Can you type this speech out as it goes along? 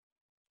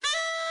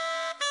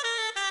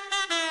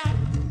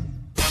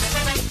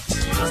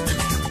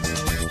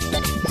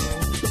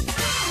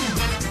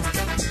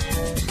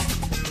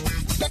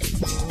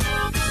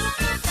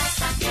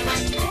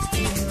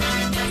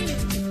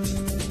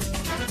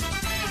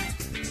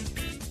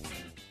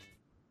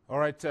All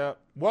right,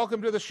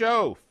 welcome to the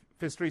show.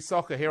 Fifth Street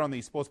Soccer here on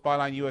the Sports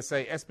Byline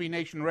USA SB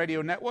Nation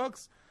Radio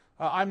Networks.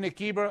 I'm Nick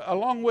Geber,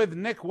 along with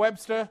Nick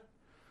Webster.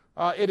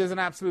 It is an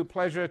absolute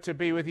pleasure to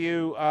be with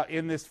you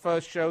in this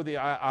first show.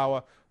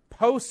 Our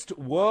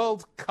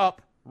post-World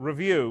Cup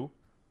review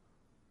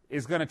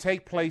is going to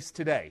take place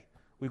today.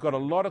 We've got a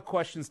lot of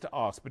questions to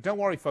ask, but don't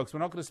worry, folks.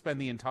 We're not going to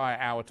spend the entire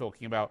hour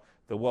talking about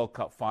the World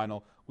Cup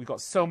final. We've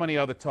got so many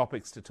other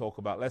topics to talk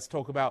about. Let's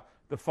talk about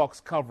the Fox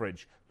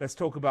coverage. Let's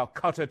talk about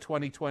Qatar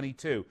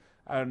 2022.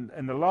 And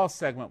in the last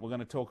segment, we're going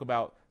to talk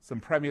about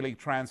some Premier League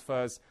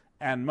transfers.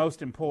 And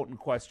most important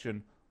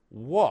question,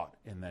 what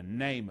in the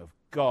name of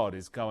God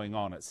is going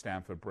on at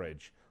Stamford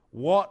Bridge?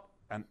 What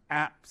an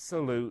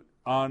absolute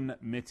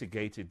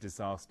unmitigated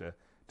disaster.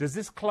 Does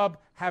this club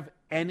have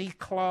any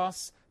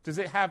class? Does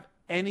it have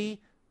any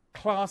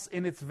class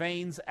in its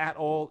veins at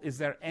all? Is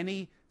there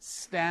any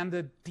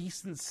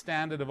decent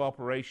standard of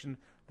operation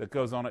that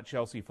goes on at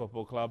Chelsea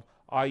Football Club?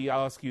 I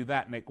ask you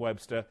that, Nick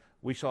Webster.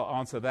 We shall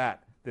answer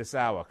that this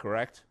hour,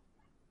 correct?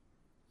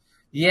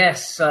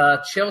 Yes,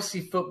 Chelsea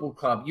Football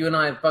Club. You and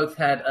I have both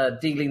had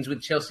dealings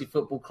with Chelsea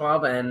Football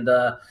Club, and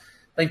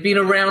they've been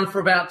around for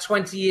about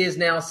 20 years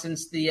now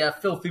since the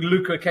filthy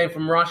lucre came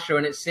from Russia,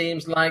 and it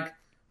seems like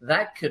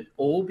that could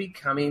all be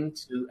coming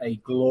to a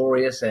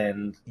glorious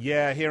end.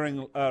 Yeah,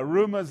 hearing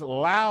rumors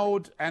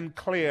loud and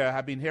clear.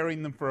 I've been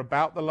hearing them for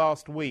about the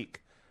last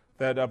week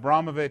that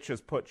Abramovich has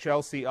put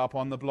Chelsea up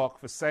on the block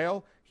for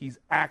sale. He's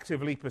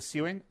actively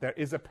pursuing. There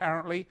is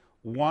apparently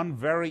one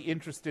very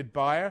interested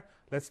buyer.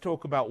 Let's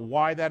talk about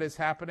why that is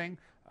happening.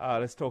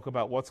 Let's talk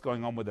about what's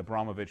going on with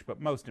Abramovich.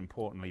 But most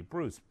importantly,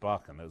 Bruce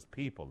Buck and those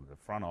people in the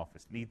front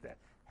office need their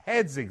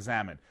heads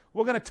examined.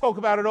 We're going to talk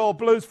about it all.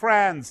 Blues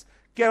fans,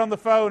 get on the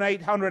phone,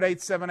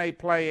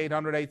 800-878-PLAY,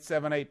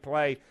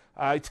 800-878-PLAY.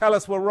 Tell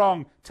us we're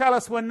wrong. Tell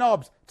us we're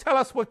knobs. Tell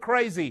us we're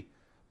crazy.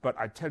 But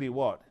I tell you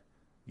what,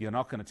 you're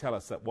not going to tell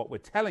us that what we're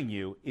telling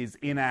you is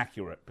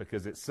inaccurate,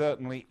 because it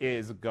certainly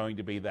is going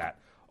to be that.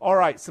 All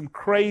right, some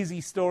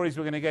crazy stories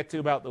we're going to get to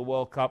about the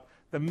World Cup.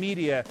 The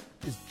media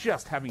is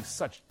just having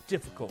such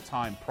difficult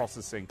time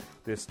processing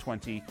this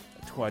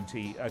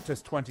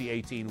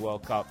 2018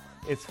 World Cup.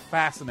 It's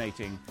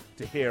fascinating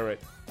to hear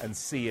it and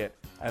see it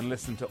and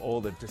listen to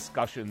all the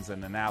discussions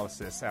and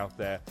analysis out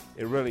there.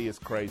 It really is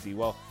crazy.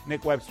 Well,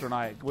 Nick Webster and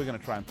I, we're going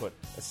to try and put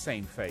a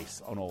sane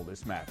face on all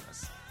this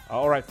madness.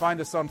 All right, find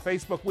us on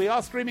Facebook. We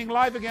are streaming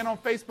live again on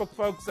Facebook,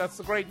 folks. That's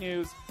the great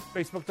news.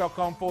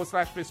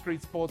 Facebook.com/Fifth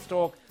Street Sports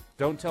Talk.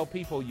 Don't tell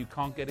people you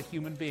can't get a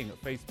human being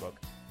at Facebook.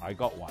 I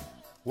got one.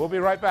 We'll be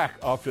right back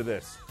after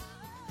this.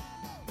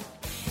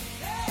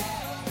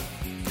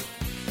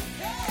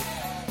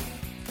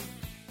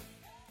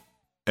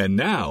 And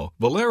now,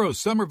 Valero's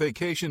summer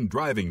vacation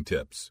driving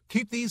tips.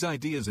 Keep these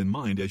ideas in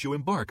mind as you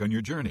embark on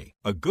your journey.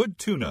 A good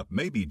tune-up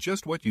may be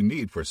just what you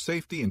need for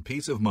safety and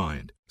peace of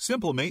mind.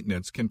 Simple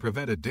maintenance can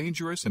prevent a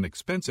dangerous and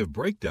expensive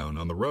breakdown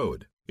on the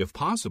road. If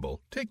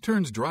possible, take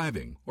turns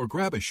driving or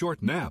grab a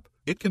short nap.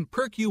 It can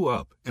perk you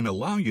up and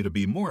allow you to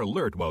be more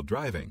alert while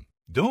driving.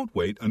 Don't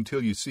wait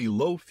until you see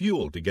low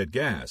fuel to get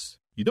gas.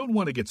 You don't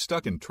want to get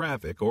stuck in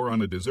traffic or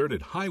on a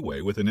deserted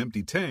highway with an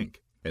empty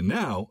tank. And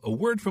now, a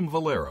word from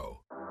Valero.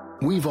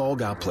 We've all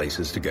got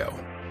places to go.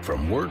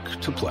 From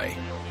work to play.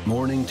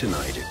 Morning to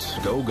night, it's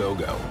go, go,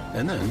 go.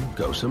 And then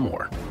go some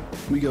more.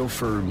 We go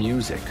for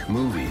music,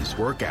 movies,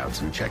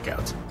 workouts, and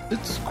checkouts.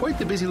 It's quite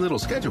the busy little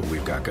schedule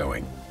we've got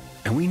going.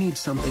 And we need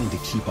something to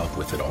keep up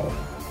with it all.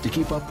 To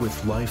keep up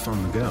with life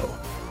on the go.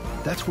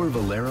 That's where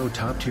Valero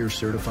top-tier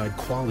certified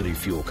quality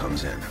fuel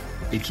comes in.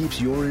 It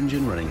keeps your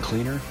engine running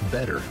cleaner,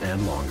 better,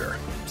 and longer.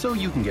 So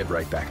you can get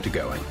right back to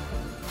going.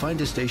 Find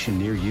a station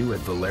near you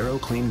at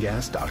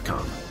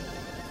ValeroCleanGas.com.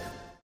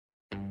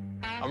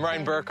 I'm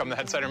Ryan Burke. I'm the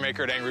head cider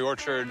maker at Angry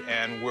Orchard,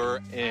 and we're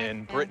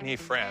in Brittany,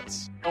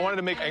 France. I wanted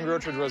to make Angry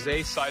Orchard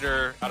rosé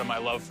cider out of my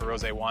love for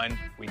rosé wine.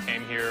 We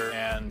came here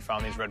and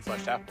found these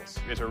red-fleshed apples.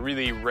 It's a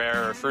really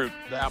rare fruit.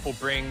 The apple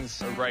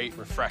brings a right,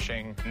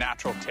 refreshing,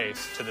 natural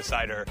taste to the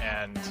cider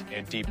and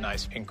a deep,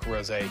 nice pink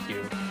rosé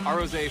hue.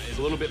 Our rosé is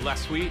a little bit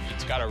less sweet.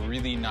 It's got a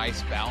really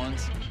nice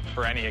balance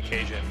for any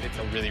occasion. It's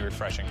a really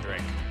refreshing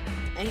drink.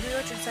 Angry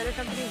Orchard Cider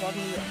Company, Walden,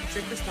 New York.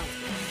 Drink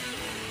responsibly.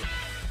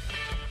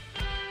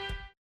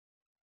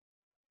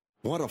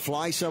 Want to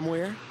fly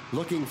somewhere?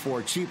 Looking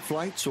for cheap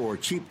flights or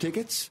cheap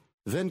tickets?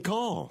 Then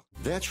call.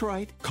 That's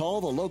right.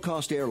 Call the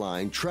low-cost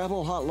airline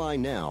travel hotline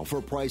now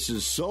for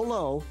prices so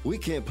low we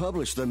can't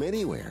publish them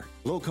anywhere.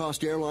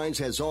 Low-cost airlines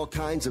has all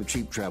kinds of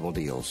cheap travel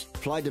deals.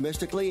 Fly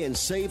domestically and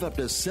save up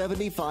to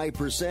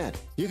 75%.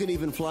 You can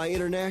even fly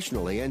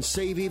internationally and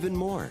save even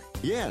more.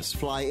 Yes,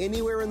 fly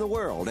anywhere in the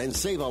world and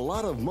save a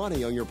lot of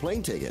money on your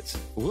plane tickets.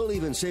 We'll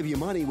even save you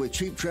money with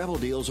cheap travel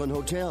deals on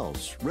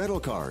hotels, rental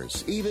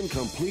cars, even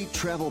complete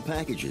travel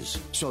packages.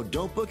 So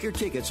don't book your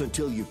tickets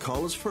until you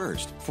call us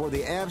first for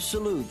the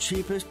absolute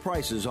cheapest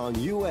prices on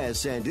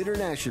U.S. and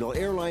international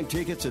airline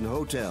tickets and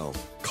hotels.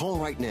 Call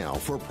right now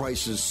for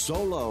prices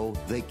so low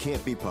they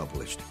can't be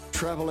published.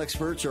 travel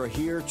experts are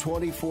here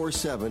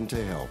 24/7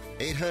 to help.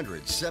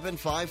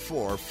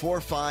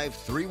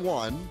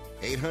 800-754-4531.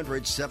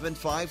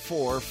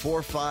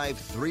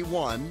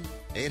 800-754-4531.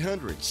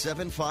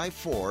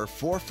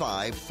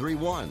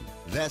 800-754-4531.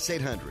 That's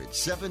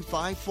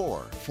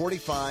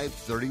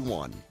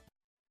 800-754-4531.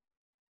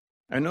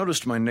 I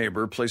noticed my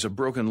neighbor place a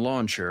broken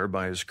lawn chair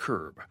by his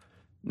curb.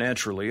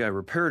 Naturally, I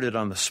repaired it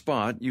on the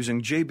spot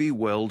using JB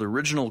Weld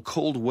Original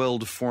Cold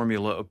Weld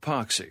Formula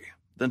epoxy,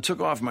 then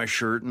took off my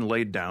shirt and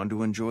laid down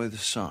to enjoy the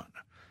sun.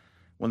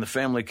 When the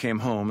family came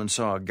home and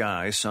saw a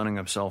guy sunning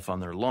himself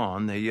on their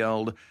lawn, they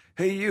yelled,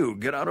 "Hey you,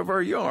 get out of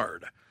our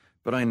yard."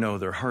 But I know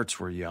their hearts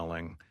were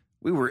yelling,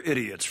 "We were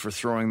idiots for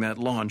throwing that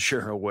lawn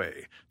chair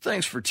away.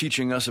 Thanks for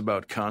teaching us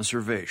about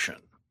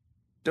conservation."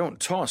 Don't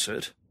toss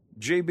it,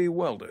 JB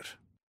Weld it.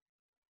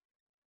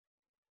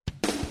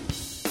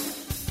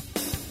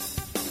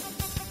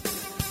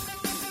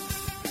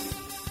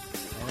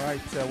 All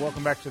right,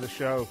 welcome back to the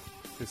show.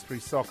 Fifth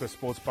Street Soccer,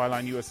 Sports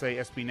Byline USA,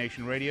 SB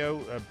Nation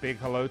Radio. A big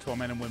hello to our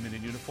men and women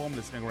in uniform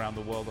listening around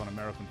the world on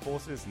American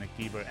Forces. Nick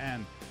Geber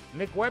and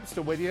Nick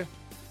Webster with you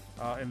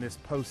in this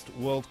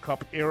post-World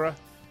Cup era.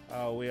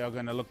 We are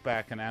going to look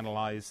back and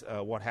analyze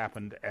what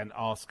happened and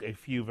ask a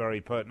few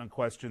very pertinent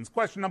questions.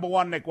 Question number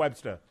one, Nick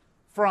Webster.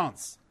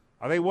 France,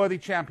 are they worthy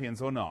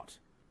champions or not?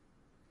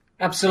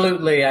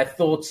 Absolutely. I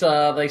thought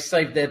they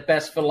saved their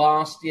best for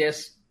last.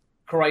 Yes,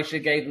 Croatia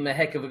gave them a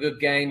heck of a good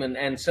game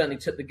and certainly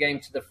took the game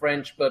to the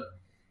French. But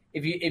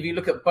if you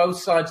look at both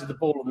sides of the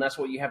ball, and that's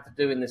what you have to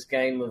do in this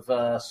game of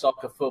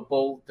soccer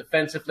football,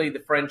 defensively, the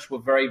French were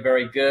very,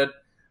 very good.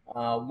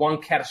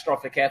 One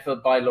catastrophic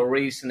effort by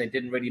Lloris, and it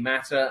didn't really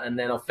matter. And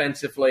then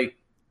offensively,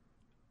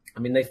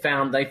 I mean, they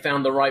found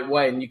the right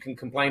way. And you can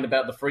complain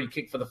about the free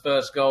kick for the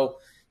first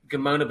goal. You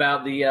can moan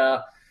about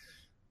the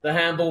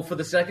handball for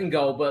the second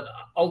goal. But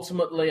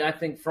ultimately, I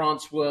think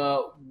France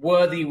were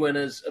worthy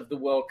winners of the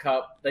World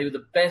Cup. They were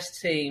the best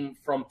team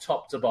from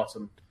top to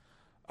bottom.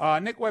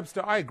 Nick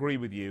Webster, I agree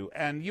with you.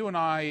 And you and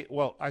I,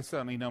 well, I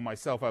certainly know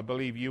myself, I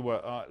believe you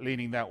were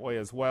leaning that way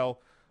as well.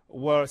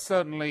 Were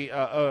certainly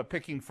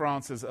picking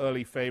France as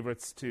early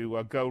favorites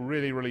to go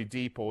really, really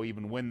deep or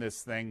even win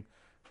this thing.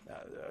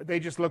 They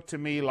just looked to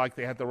me like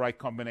they had the right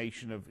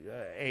combination of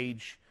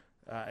age,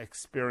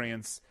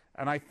 experience,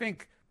 and I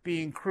think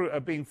being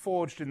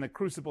forged in the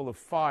crucible of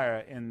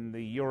fire in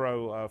the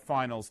Euro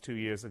finals 2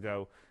 years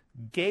ago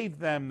gave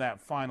them that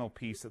final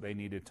piece that they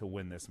needed to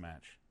win this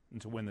match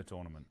and to win the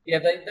tournament. Yeah,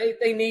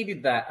 they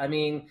needed that. I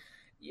mean,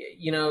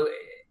 you know,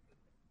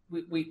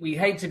 we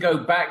hate to go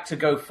back to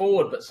go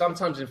forward, but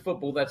sometimes in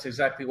football, that's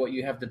exactly what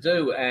you have to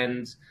do.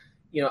 And,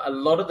 you know, a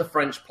lot of the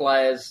French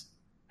players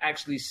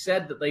actually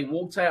said that they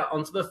walked out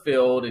onto the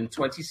field in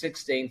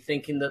 2016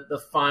 thinking that the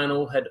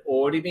final had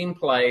already been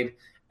played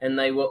and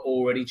they were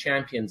already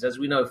champions. As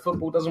we know,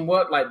 football doesn't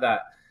work like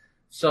that.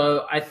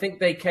 So I think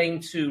they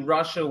came to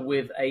Russia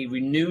with a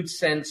renewed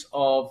sense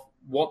of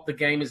what the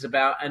game is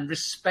about and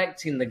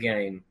respecting the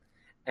game.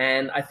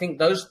 And I think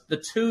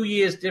the 2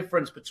 years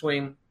difference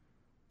between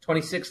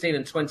 2016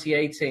 and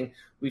 2018,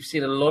 we've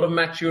seen a lot of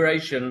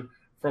maturation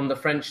from the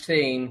French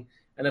team,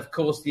 and of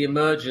course the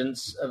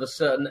emergence of a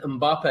certain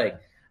Mbappe,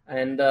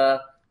 and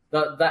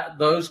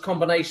those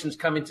combinations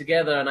coming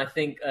together. And I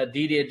think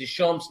Didier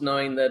Deschamps,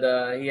 knowing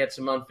that he had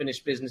some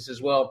unfinished business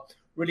as well,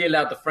 really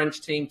allowed the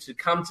French team to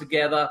come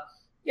together.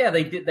 Yeah,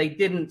 they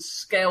didn't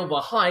scale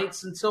the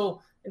heights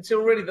until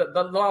really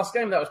the last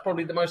game. That was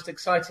probably the most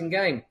exciting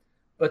game.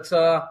 But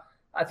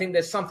I think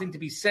there's something to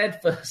be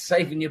said for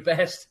saving your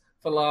best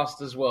for last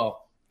as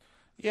well.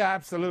 Yeah,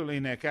 absolutely,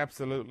 Nick,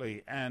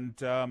 absolutely. And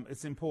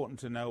it's important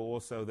to know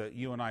also that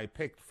you and I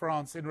picked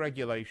France in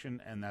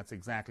regulation, and that's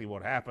exactly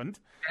what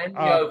happened. And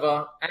the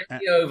over, and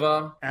the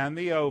over. And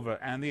the over,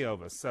 and the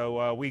over.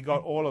 So we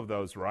got all of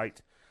those right.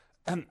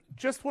 And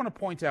just want to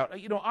point out,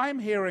 you know, I'm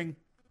hearing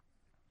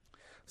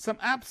some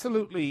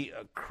absolutely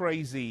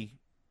crazy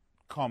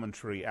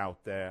commentary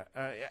out there.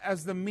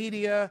 As the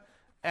media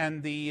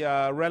and the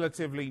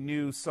relatively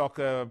new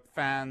soccer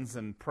fans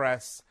and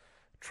press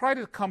try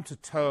to come to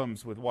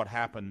terms with what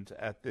happened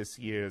at this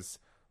year's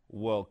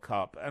World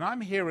Cup. And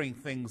I'm hearing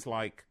things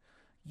like,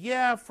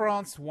 yeah,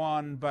 France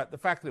won, but the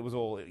fact that it was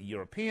all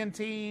European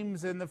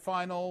teams in the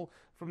final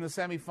from the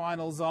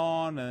semifinals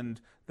on and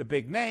the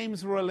big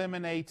names were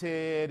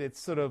eliminated,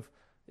 it's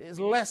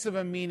less of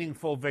a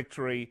meaningful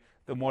victory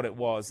than what it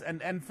was.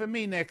 And for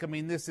me, Nick, I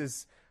mean, this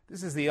is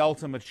the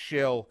ultimate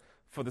shill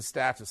for the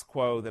status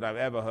quo that I've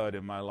ever heard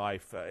in my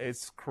life.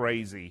 It's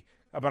crazy.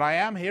 But I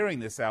am hearing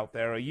this out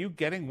there. Are you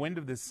getting wind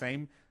of these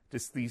same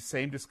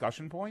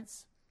discussion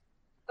points?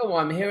 Oh,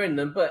 I'm hearing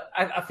them, but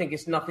I think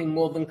it's nothing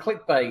more than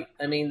clickbait.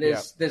 I mean,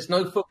 there's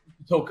no football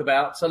to talk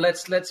about, so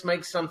let's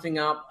make something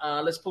up.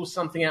 Let's pull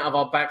something out of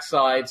our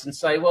backsides and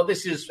say, well,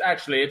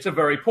 it's a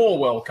very poor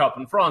World Cup,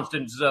 and France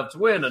didn't deserve to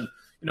win, and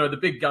you know the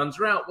big guns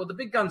are out. Well, the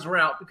big guns are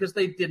out because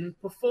they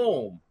didn't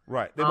perform.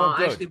 Right, they weren't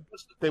good.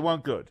 They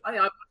weren't good.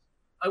 I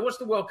watched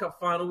the World Cup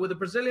final with a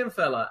Brazilian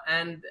fella,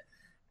 and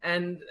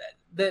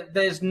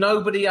there's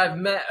nobody I've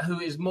met who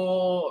is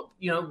more,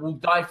 will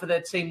die for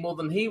their team more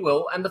than he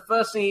will. And the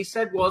first thing he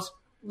said was,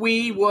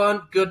 we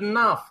weren't good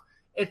enough.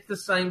 It's the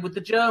same with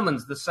the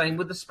Germans, the same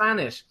with the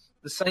Spanish,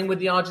 the same with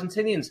the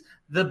Argentinians.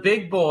 The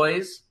big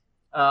boys,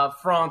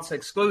 France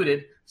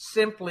excluded,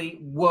 simply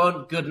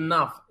weren't good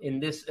enough in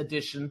this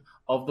edition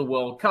of the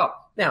World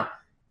Cup. Now,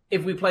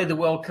 if we play the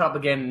World Cup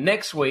again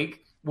next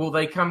week, will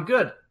they come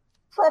good?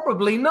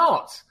 Probably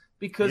not,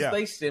 because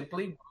they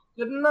simply weren't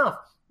good enough.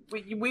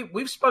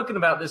 We've spoken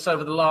about this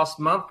over the last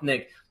month,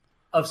 Nick,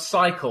 of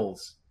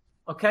cycles,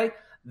 okay?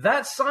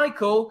 That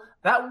cycle,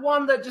 that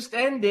one that just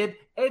ended,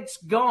 it's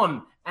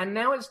gone. And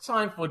now it's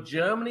time for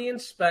Germany and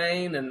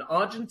Spain and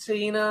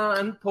Argentina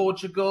and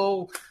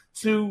Portugal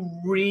to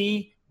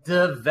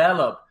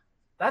redevelop.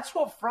 That's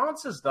what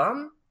France has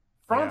done.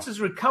 France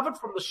has recovered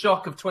from the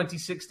shock of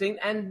 2016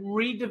 and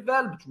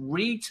redeveloped,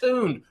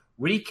 retuned,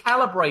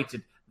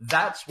 recalibrated.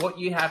 That's what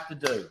you have to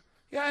do.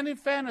 Yeah, and in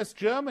fairness,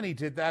 Germany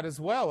did that as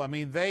well. I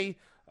mean,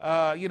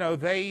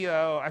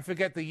 I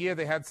forget the year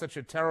they had such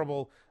a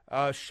terrible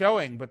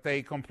showing, but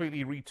they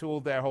completely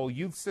retooled their whole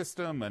youth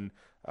system and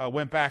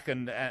went back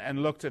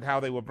and looked at how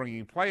they were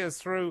bringing players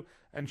through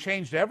and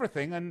changed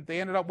everything, and they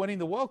ended up winning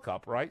the World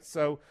Cup, right?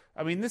 So,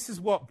 I mean, this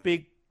is what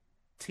big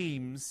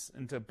teams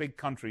into big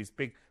countries,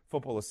 big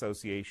football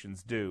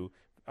associations do,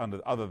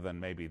 other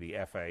than maybe the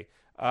FA.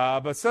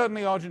 But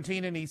certainly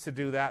Argentina needs to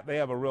do that. They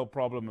have a real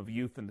problem of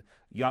youth and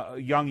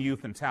young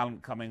youth and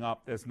talent coming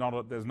up. There's not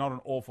an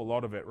awful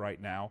lot of it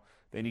right now.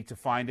 They need to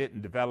find it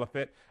and develop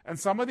it. And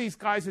some of these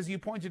guys, as you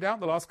pointed out in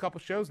the last couple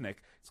of shows,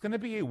 Nick, it's going to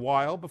be a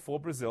while before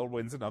Brazil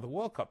wins another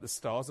World Cup. The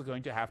stars are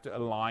going to have to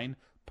align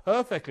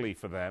perfectly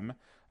for them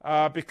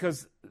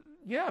because,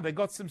 they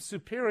got some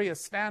superior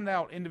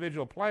standout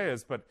individual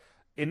players, but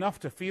enough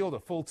to field a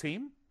full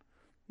team?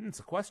 It's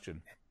a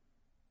question.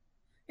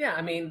 Yeah,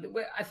 I mean,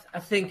 I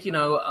think, David,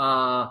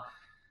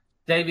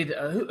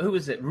 who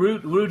was it?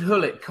 Ruud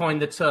Gullit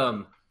coined the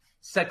term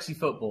sexy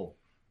football.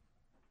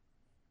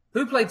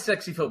 Who played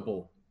sexy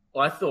football?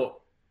 Well, I thought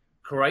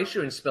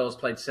Croatia in spells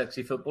played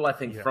sexy football. I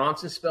think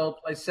France in spells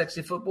played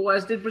sexy football,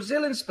 as did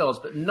Brazil in spells.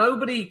 But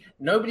nobody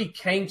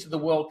came to the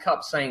World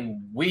Cup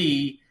saying,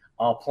 we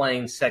are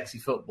playing sexy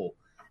football.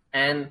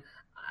 And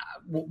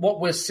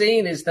what we're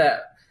seeing is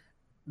that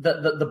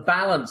the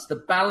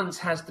balance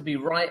has to be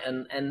right,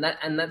 and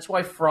that's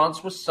why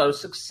France was so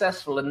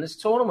successful in this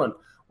tournament.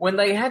 When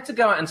they had to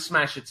go out and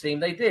smash a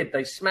team, they did.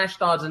 They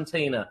smashed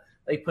Argentina.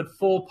 They put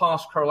 4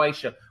 past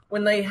Croatia.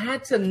 When they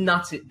had to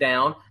nut it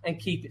down and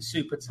keep it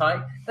super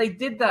tight, they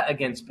did that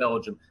against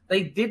Belgium.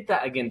 They did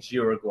that against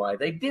Uruguay.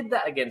 They did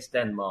that against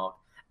Denmark.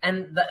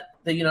 And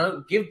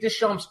give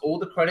Deschamps all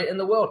the credit in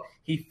the world.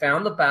 He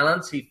found the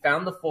balance. He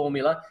found the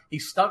formula. He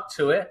stuck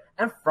to it.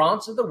 And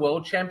France are the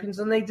world champions,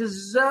 and they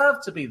deserve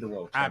to be the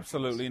world champions.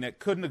 Absolutely, Nick.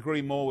 Couldn't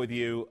agree more with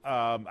you.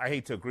 I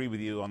hate to agree with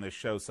you on this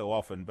show so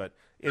often, but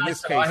in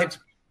this case, I hate to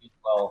agree with you as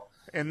well.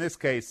 In this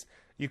case,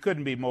 you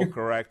couldn't be more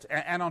correct.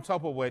 And on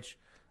top of which,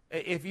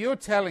 if you're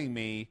telling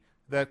me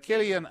that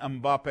Kylian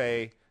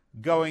Mbappe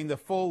going the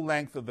full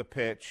length of the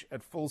pitch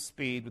at full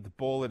speed with the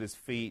ball at his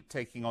feet,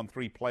 taking on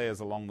 3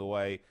 players along the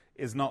way,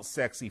 is not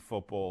sexy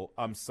football,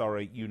 I'm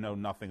sorry, you know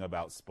nothing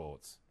about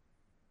sports.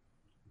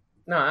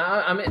 No,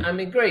 I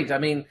mean, great. I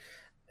mean,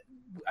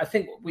 I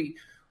think we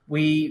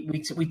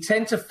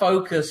tend to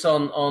focus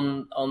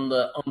on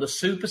the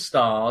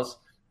superstars,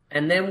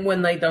 and then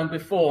when they don't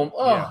perform,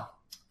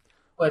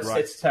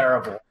 it's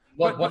terrible.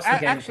 What's the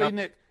game? Actually,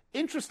 Nick,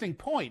 interesting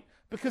point.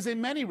 Because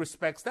in many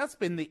respects, that's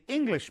been the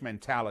English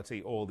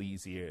mentality all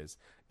these years.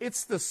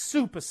 It's the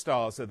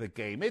superstars of the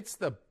game. It's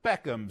the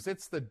Beckhams.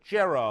 It's the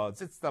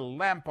Gerrards. It's the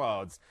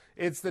Lampards.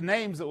 It's the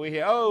names that we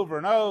hear over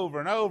and over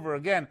and over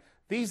again.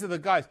 These are the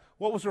guys.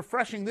 What was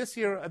refreshing this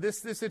year,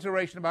 this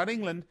iteration about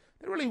England,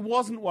 there really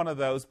wasn't one of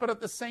those. But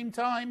at the same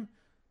time,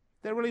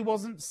 there really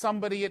wasn't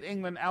somebody at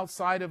England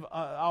outside of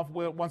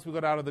once we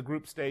got out of the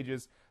group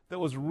stages that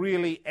was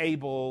really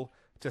able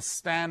to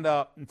stand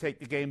up and take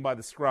the game by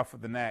the scruff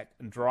of the neck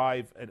and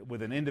drive,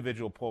 with an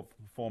individual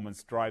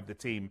performance, drive the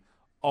team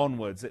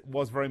onwards. It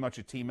was very much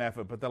a team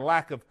effort, but the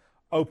lack of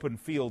open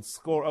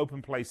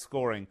play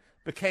scoring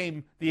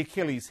became the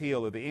Achilles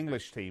heel of the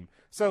English team.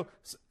 So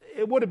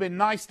it would have been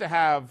nice to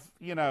have,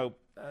 a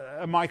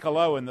Michael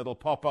Owen that'll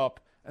pop up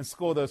and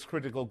score those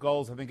critical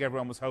goals. I think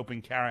everyone was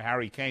hoping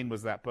Harry Kane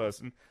was that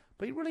person,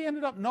 but he really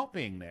ended up not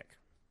being, Nick.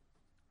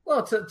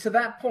 Well, to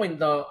that point,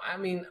 though, I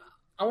mean,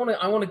 I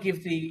want to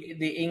give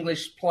the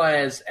English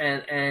players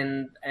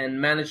and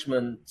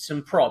management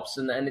some props,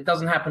 and it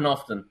doesn't happen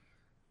often.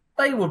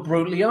 They were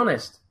brutally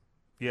honest.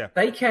 Yeah.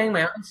 They came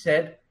out and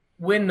said,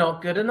 we're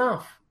not good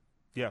enough.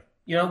 Yeah.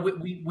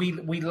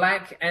 We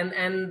lack, and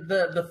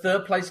the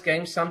third place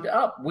game summed it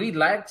up. We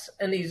lacked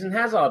an Eden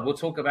Hazard. We'll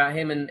talk about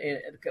him in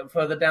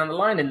further down the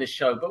line in this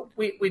show, but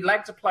we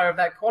lacked a player of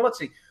that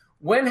quality.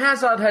 When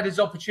Hazard had his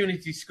opportunity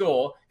to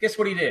score, guess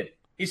what he did?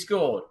 He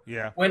scored.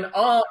 Yeah. When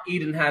our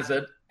Eden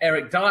Hazard,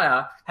 Eric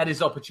Dyer, had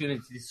his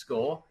opportunity to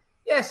score,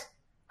 yes,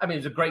 I mean, it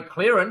was a great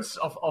clearance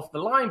off the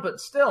line, but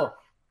still,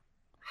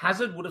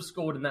 Hazard would have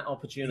scored in that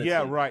opportunity.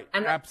 Yeah, right.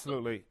 And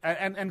absolutely.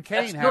 And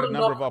Kane had a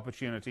number of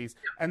opportunities.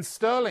 And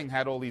Sterling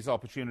had all these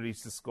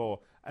opportunities to score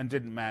and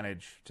didn't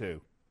manage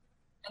to.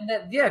 And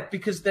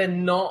because they're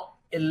not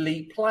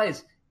elite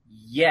players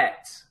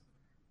yet.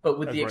 But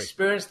with the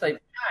experience they've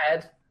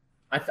had,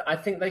 I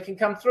think they can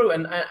come through.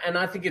 And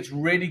I think it's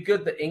really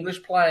good that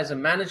English players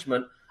and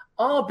management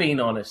are being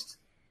honest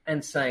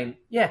and saying,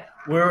 yeah,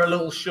 we're a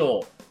little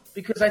short.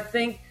 Because I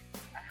think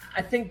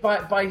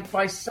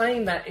by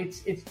saying that,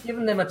 it's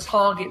given them a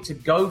target to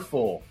go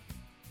for.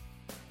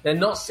 They're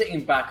not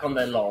sitting back on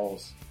their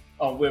laurels.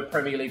 Oh, we're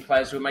Premier League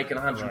players who are making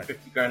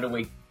 150 grand a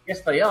week.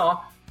 Yes, they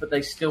are, but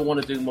they still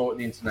want to do more at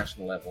the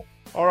international level.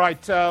 All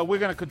right, we're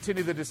going to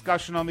continue the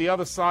discussion on the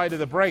other side of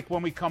the break.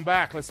 When we come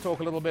back, let's talk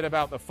a little bit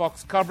about the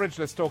Fox coverage.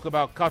 Let's talk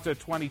about Qatar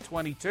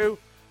 2022.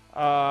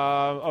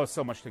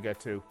 So much to get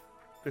to.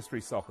 Fifth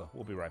Street Soccer.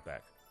 We'll be right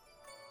back.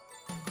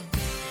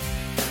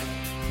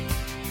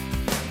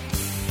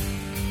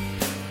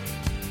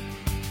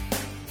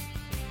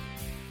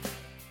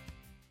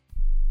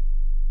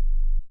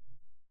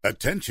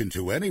 Attention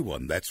to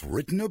anyone that's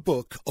written a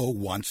book or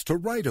wants to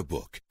write a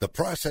book. The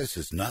process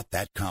is not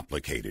that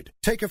complicated.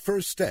 Take a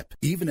first step.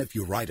 Even if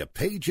you write a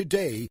page a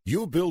day,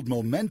 you'll build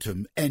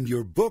momentum and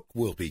your book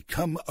will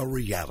become a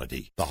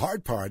reality. The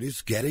hard part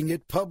is getting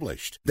it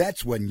published.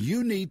 That's when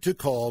you need to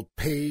call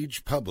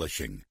Page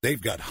Publishing. They've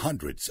got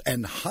hundreds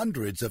and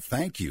hundreds of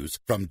thank yous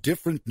from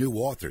different new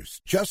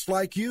authors, just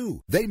like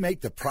you. They make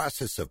the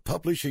process of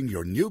publishing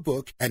your new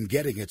book and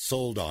getting it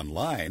sold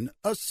online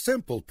a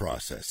simple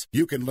process.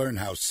 You can learn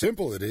how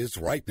simple it is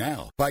right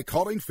now by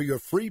calling for your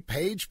free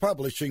Page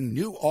Publishing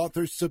New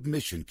Author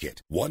Submission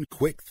Kit. One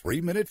quick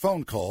 3-minute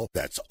phone call,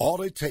 that's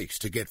all it takes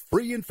to get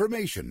free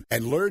information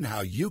and learn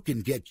how you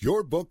can get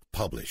your book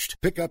published.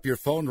 Pick up your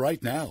phone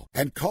right now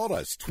and call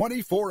us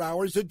 24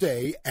 hours a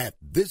day at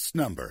this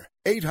number.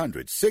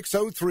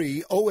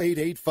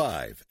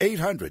 800-603-0885.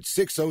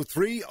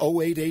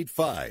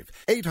 800-603-0885.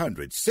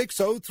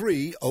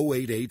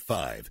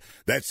 800-603-0885.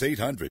 That's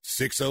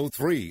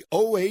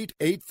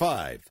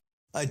 800-603-0885.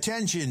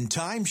 Attention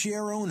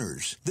timeshare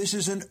owners. This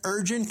is an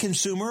urgent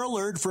consumer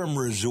alert from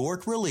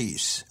Resort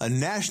Release, a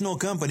national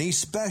company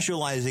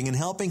specializing in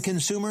helping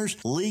consumers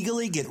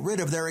legally get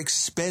rid of their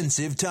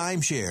expensive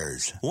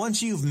timeshares.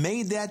 Once you've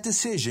made that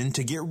decision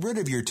to get rid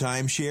of your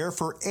timeshare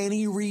for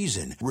any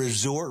reason,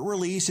 Resort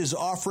Release is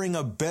offering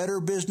a Better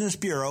Business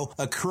Bureau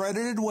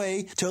accredited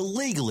way to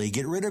legally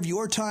get rid of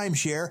your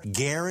timeshare,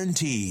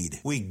 guaranteed.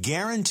 We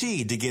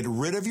guaranteed to get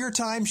rid of your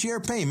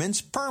timeshare payments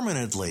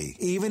permanently.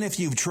 Even if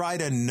you've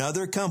tried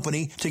another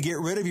company to get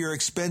rid of your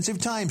expensive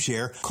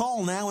timeshare,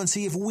 call now and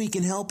see if we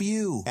can help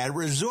you. At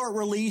Resort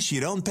Release,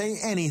 you don't pay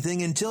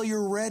anything until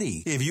you're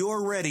ready. If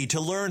you're ready to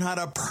learn how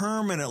to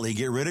permanently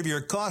get rid of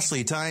your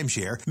costly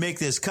timeshare, make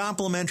this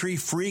complimentary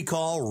free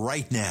call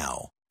right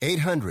now.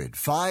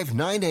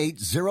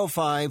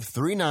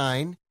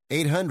 800-598-0539.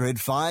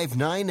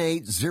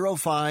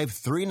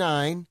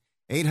 800-598-0539.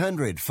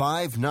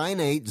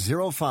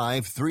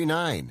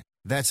 800-598-0539.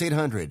 That's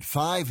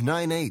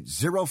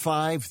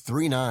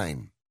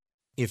 800-598-0539.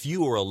 If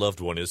you or a loved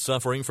one is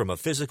suffering from a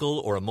physical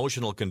or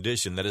emotional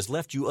condition that has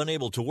left you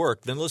unable to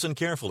work, then listen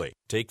carefully.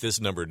 Take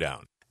this number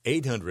down.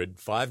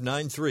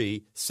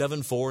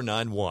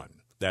 800-593-7491.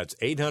 That's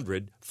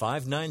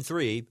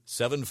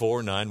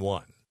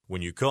 800-593-7491.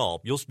 When you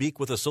call, you'll speak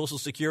with a Social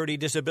Security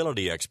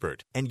disability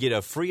expert and get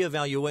a free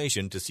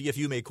evaluation to see if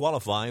you may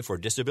qualify for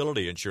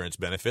disability insurance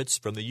benefits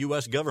from the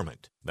U.S.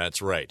 government.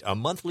 That's right, a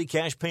monthly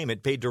cash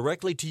payment paid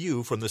directly to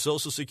you from the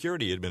Social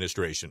Security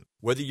Administration.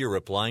 Whether you're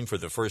applying for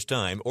the first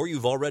time or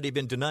you've already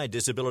been denied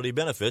disability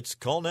benefits,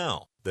 call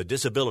now. The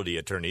disability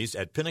attorneys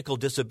at Pinnacle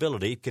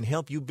Disability can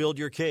help you build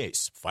your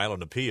case, file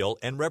an appeal,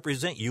 and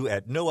represent you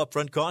at no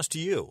upfront cost to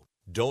you.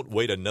 Don't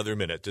wait another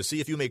minute to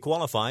see if you may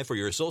qualify for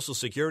your Social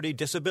Security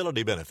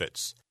disability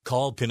benefits.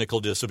 Call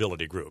Pinnacle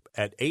Disability Group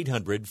at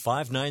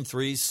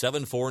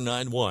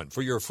 800-593-7491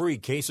 for your free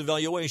case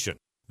evaluation.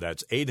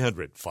 That's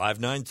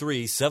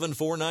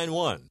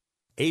 800-593-7491.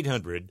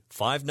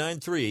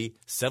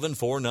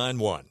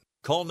 800-593-7491.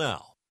 Call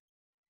now.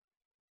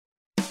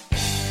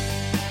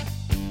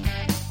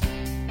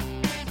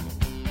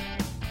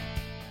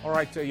 All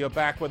right, you're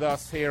back with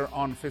us here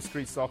on Fifth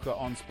Street Soccer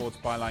on Sports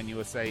Byline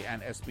USA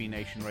and SB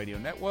Nation Radio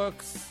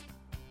Networks.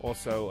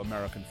 Also,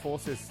 American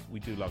Forces. We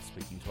do love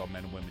speaking to our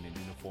men and women in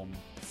uniform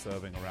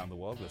serving around the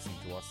world, listening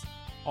to us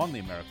on the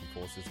American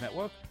Forces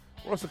Network.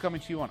 We're also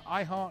coming to you on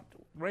iHeart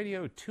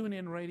Radio,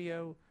 TuneIn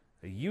Radio,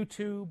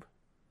 YouTube,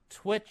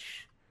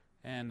 Twitch,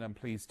 and I'm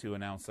pleased to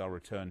announce our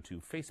return to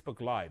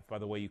Facebook Live. By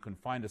the way, you can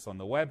find us on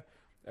the web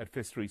at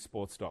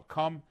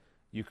fifthstreetsports.com.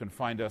 You can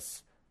find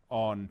us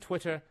on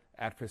Twitter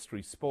at Fifth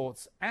Street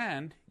Sports,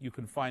 and you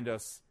can find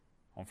us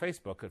on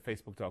Facebook at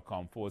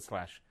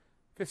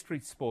facebook.com/Fifth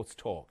Street Sports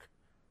Talk.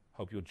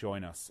 Hope you'll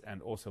join us.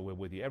 And also, we're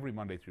with you every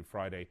Monday through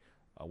Friday,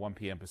 1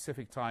 p.m.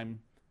 Pacific time,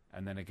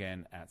 and then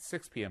again at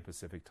 6 p.m.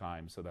 Pacific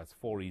time. So that's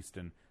 4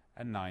 Eastern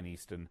and 9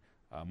 Eastern,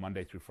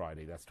 Monday through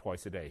Friday. That's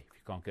twice a day. If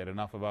you can't get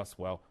enough of us,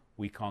 well,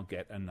 we can't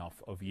get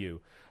enough of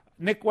you.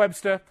 Nick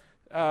Webster,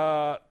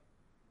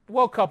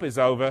 World Cup is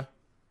over.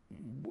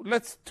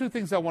 Two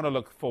things I want to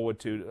look forward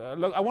to.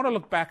 I want to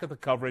look back at the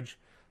coverage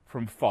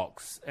from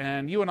Fox.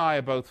 And you and I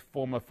are both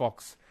former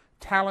Fox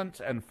talent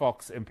and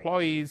Fox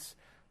employees.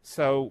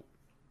 So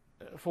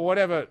for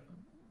whatever,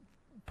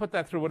 put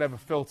that through whatever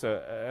filter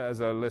as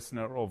a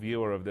listener or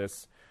viewer of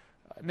this.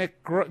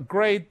 Nick,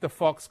 grade the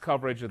Fox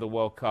coverage of the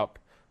World Cup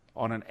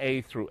on an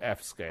A through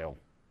F scale.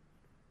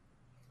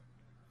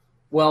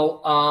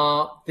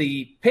 Well,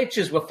 the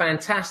pictures were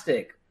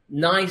fantastic.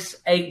 Nice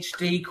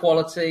HD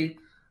quality.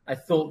 I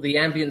thought the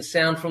ambient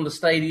sound from the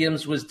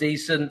stadiums was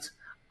decent.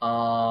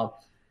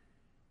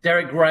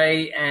 Derek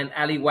Ray and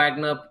Ali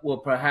Wagner were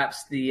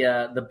perhaps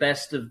the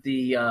best of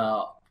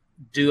the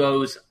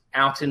duos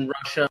out in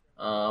Russia.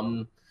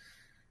 John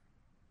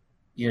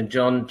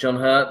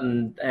Hurt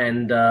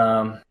and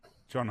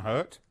John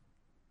Hurt?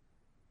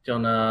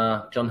 John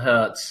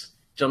Hurts.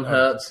 John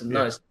Hurts.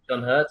 No, it's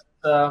John Hurts.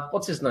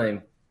 What's his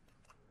name?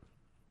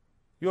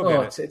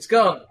 It's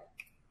gone.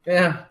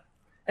 Yeah.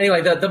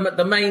 Anyway,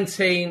 the main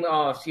team,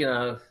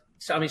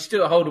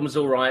 Stuart Holden was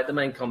all right. The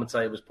main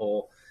commentator was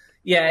poor.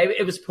 Yeah,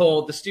 it was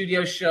poor. The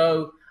studio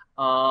show,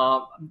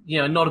 not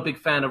a big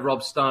fan of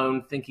Rob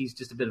Stone. Think he's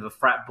just a bit of a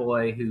frat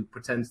boy who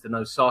pretends to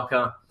know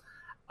soccer.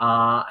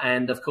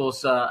 And, of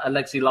course,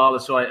 Alexi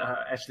Lalas, who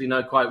I actually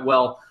know quite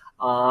well,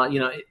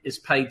 is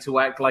paid to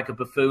act like a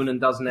buffoon and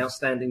does an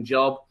outstanding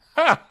job.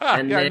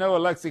 I know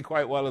Alexi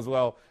quite well as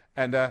well.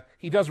 And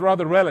he does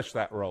rather relish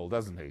that role,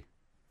 doesn't he?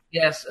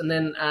 Yes, and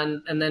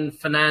then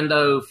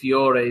Fernando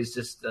Fiore is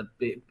just a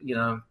bit,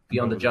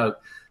 beyond a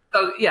joke.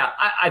 So yeah,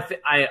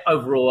 I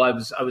overall I'll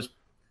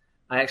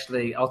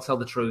tell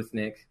the truth,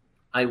 Nick.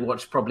 I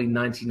watched probably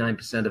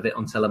 99% of it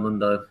on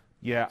Telemundo.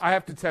 Yeah, I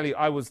have to tell you,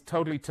 I was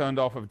totally turned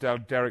off of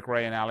Derek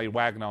Ray and Ali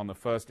Wagner on the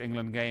first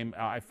England game.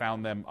 I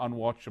found them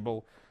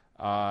unwatchable,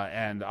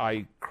 and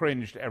I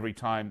cringed every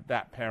time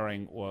that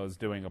pairing was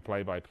doing a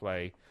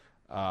play-by-play.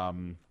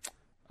 What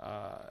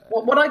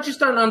I just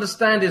don't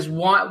understand is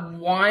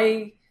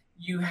why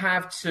you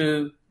have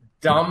to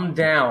dumb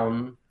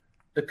down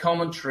the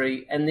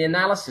commentary and the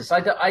analysis.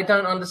 I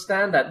don't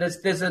understand that.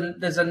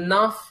 There's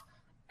enough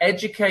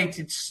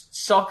educated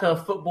soccer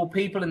football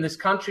people in this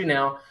country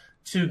now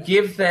to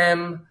give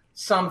them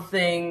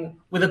something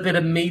with a bit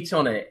of meat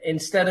on it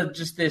instead of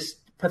just this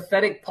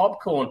pathetic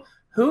popcorn.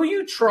 Who are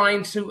you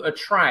trying to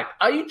attract?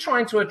 Are you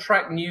trying to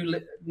attract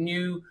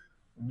new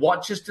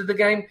watchers to the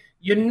game?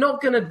 You're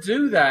not going to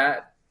do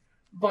that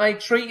by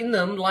treating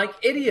them like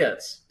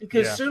idiots,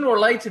 because sooner or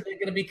later they're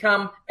going to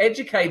become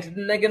educated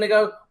and they're going to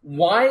go,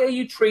 why are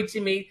you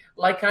treating me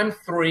like I'm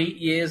 3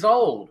 years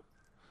old?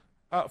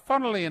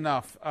 Funnily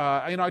enough,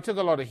 I took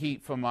a lot of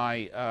heat for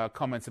my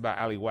comments about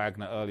Ali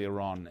Wagner earlier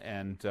on,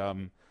 and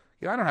I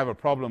don't have a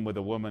problem with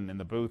a woman in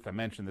the booth. I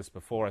mentioned this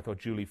before. I thought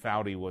Julie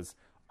Foudy was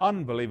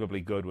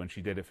unbelievably good when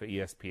she did it for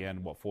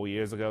ESPN. 4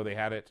 years ago they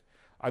had it.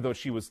 I thought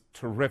she was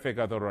terrific.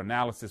 I thought her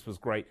analysis was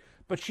great.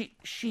 But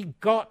she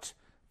got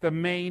the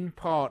main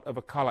part of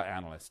a color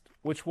analyst,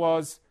 which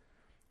was,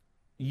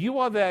 you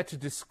are there to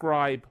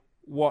describe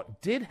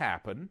what did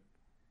happen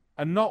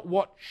and not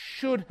what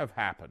should have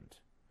happened,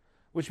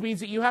 which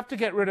means that you have to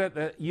get rid of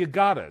the you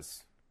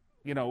gottas.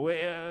 You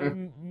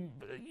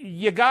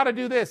gotta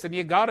do this and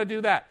you gotta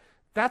do that.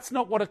 That's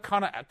not what a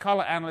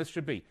color analyst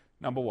should be.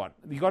 Number one,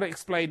 you got to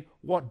explain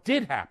what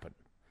did happen.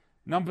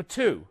 Number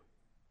two,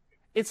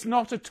 it's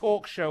not a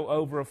talk show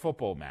over a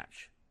football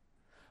match.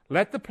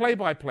 Let the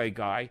play-by-play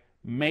guy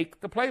make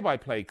the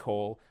play-by-play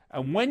call,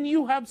 and when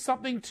you have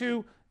something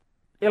to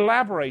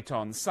elaborate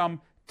on,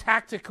 some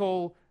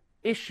tactical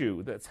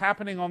issue that's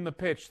happening on the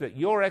pitch that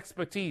your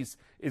expertise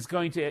is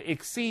going to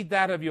exceed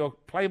that of your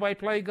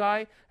play-by-play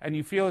guy, and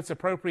you feel it's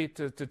appropriate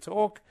to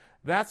talk,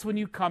 that's when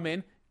you come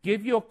in,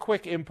 give your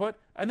quick input,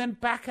 and then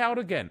back out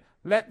again.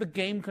 Let the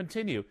game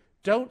continue.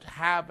 Don't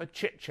have a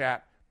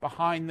chit-chat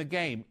behind the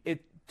game.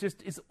 It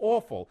just is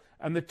awful.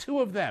 And the two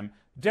of them,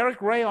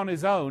 Derek Ray on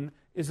his own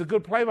is a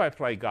good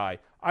play-by-play guy.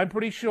 I'm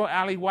pretty sure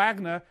Ali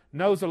Wagner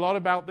knows a lot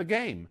about the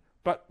game,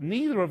 but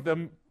neither of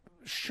them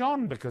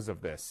shone because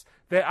of this.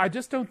 I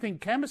just don't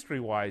think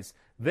chemistry-wise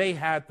they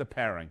had the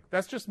pairing.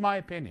 That's just my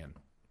opinion.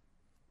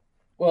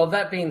 Well,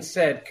 that being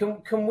said,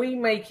 can we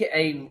make it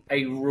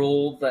a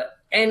rule that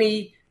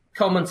any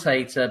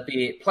commentator,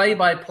 be it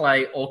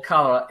play-by-play or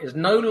color, is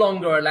no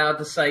longer allowed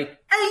to say,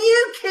 "Are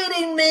you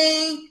kidding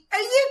me? Are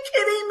you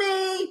kidding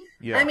me?"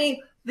 Yeah. I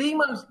mean, the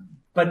most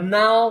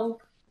banal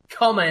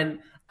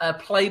comment a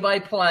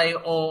play-by-play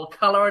or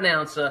color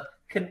announcer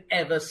can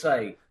ever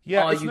say.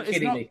 Yeah, are you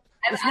kidding me?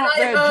 It's not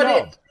their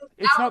job.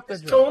 It's not their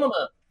job.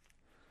 Tournament.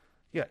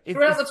 Yeah,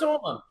 throughout the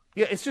tournament.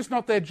 Yeah, it's just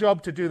not their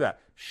job to do that.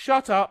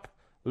 Shut up.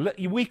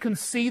 We can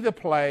see the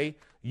play.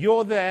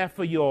 You're there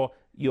for your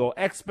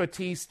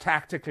expertise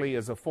tactically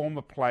as a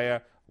former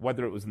player,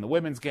 whether it was in the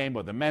women's game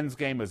or the men's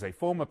game as a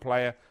former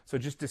player. So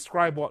just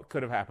describe what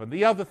could have happened.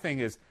 The other thing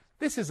is,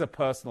 this is a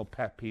personal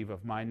pet peeve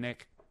of mine,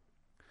 Nick.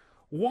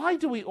 Why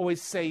do we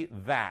always say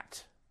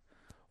that?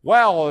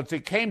 Well,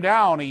 it came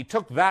down, he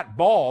took that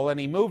ball and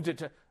he moved it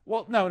to...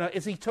 Well, no,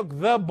 it's he took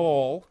the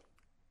ball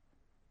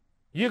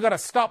You got to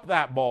stop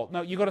that ball.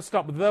 No, you got to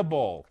stop the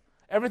ball.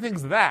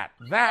 Everything's that.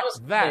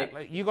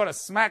 Like, you got to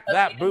smack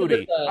that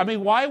booty. I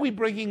mean, why are we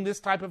bringing this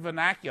type of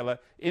vernacular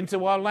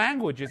into our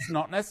language? It's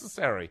not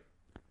necessary.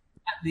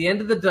 At the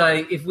end of the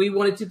day, if we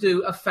wanted to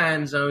do a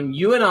fan zone,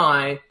 you and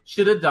I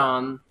should have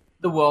done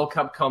the World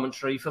Cup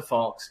commentary for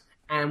Fox,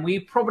 and we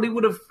probably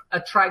would have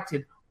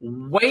attracted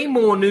way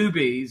more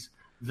newbies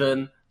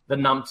than the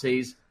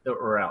numpties that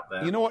were out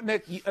there. You know what,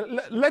 Nick?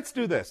 Let's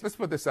do this. Let's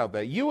put this out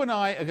there. You and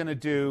I are going to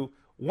do,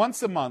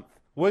 once a month,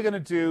 we're going to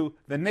do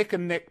the Nick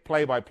and Nick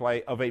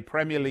play-by-play of a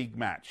Premier League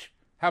match.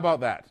 How about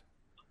that?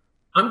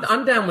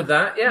 I'm down with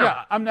that, yeah.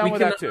 Yeah, I'm down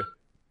with that too.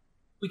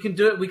 We can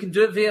do it. We can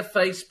do it via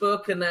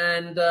Facebook and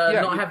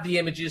not have the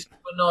images.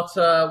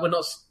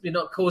 We're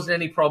not causing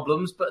any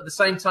problems. But at the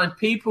same time,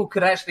 people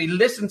could actually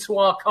listen to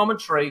our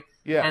commentary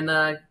and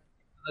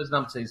those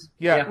numpties.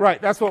 Yeah,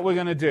 right. That's what we're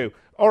going to do.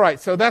 All right.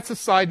 So that's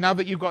aside. Now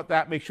that you've got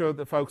that, make sure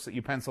that folks that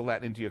you pencil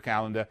that into your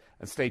calendar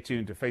and stay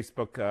tuned to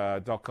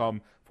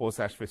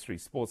Facebook.com/Fifth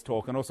Street Sports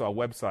Talk and also our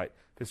website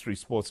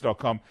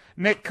FifthStreetSports.com.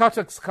 Nick,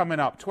 Qatar's coming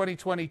up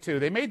 2022.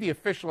 They made the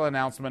official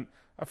announcement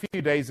a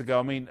few days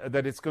ago,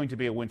 that it's going to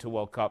be a Winter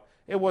World Cup.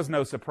 It was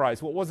no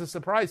surprise. What was a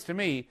surprise to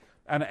me,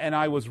 and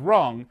I was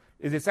wrong,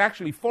 is it's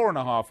actually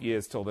 4.5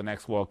 years till the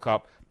next World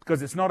Cup,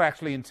 because it's not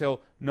actually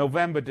until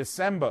November,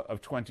 December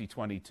of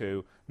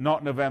 2022,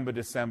 not November,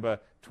 December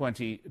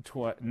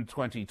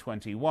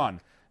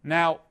 2021.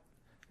 Now,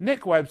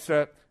 Nick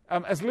Webster,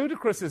 as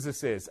ludicrous as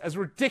this is, as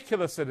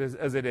ridiculous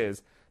as it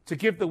is, to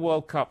give the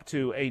World Cup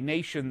to a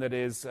nation that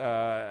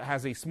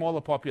has a smaller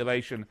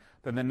population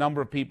than the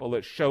number of people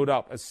that showed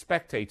up as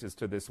spectators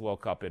to this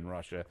World Cup in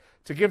Russia,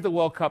 to give the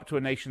World Cup to a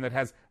nation that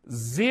has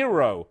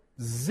zero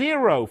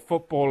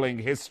footballing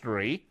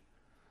history.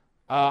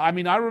 I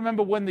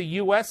remember when the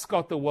U.S.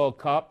 got the World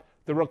Cup,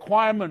 the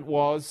requirement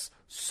was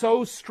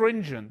so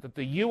stringent that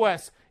the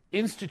U.S.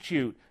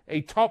 institute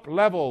a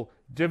top-level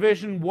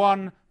Division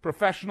I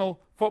professional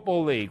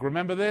football league.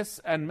 Remember this?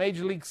 And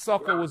Major League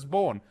Soccer was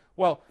born.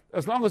 Well,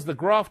 as long as the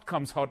graft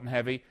comes hot and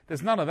heavy,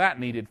 there's none of that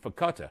needed for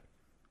Qatar.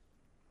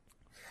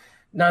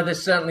 No, there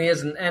certainly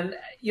isn't. And,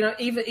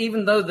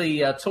 even though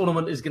the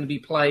tournament is going to be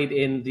played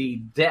in the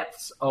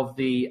depths of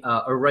the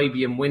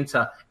Arabian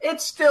winter,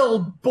 it's still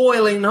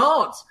boiling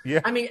hot.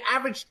 Yeah. I mean,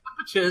 average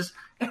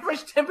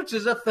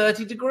temperatures are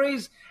 30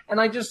 degrees.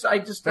 And I just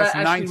that's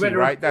 90,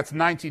 right? That's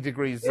 90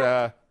 degrees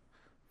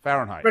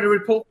Fahrenheit. Read a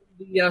report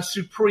from the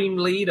Supreme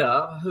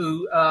Leader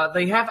who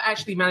they have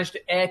actually managed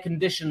to air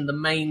condition the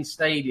main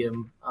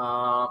stadium.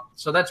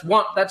 So that's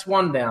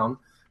one down.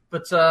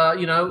 But,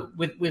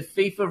 with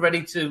FIFA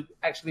ready to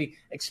actually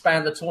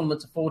expand the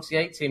tournament to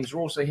 48 teams,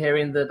 we're also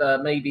hearing that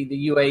maybe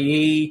the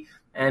UAE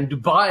and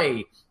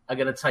Dubai are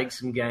going to take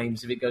some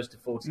games if it goes to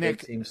 48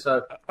 teams.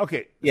 So,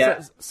 okay.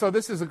 Yeah. So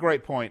this is a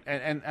great point.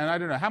 And I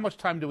don't know, how much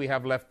time do we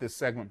have left this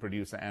segment,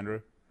 producer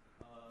Andrew?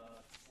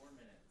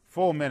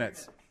 4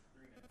 minutes.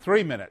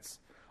 3 minutes.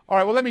 All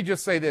right, well, let me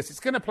just say this. It's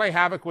going to play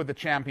havoc with the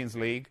Champions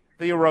League,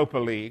 the Europa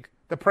League,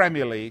 the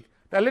Premier League.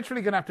 They're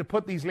literally going to have to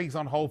put these leagues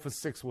on hold for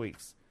 6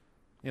 weeks.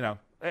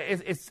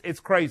 It's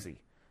crazy.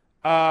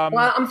 Well,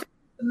 I'm thinking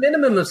a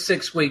minimum of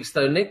 6 weeks,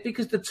 though, Nick,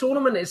 because the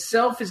tournament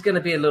itself is going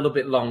to be a little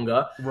bit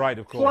longer. Right,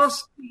 of course.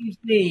 Plus, you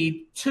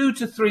need 2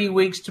 to 3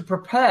 weeks to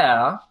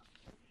prepare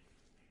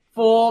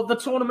for the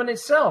tournament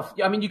itself.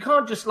 I mean, you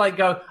can't just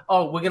go,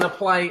 we're going to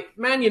play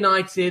Man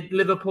United,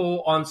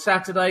 Liverpool on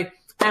Saturday,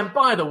 and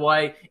by the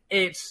way,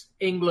 it's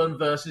England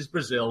versus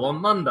Brazil on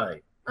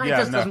Monday. It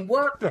doesn't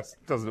work. It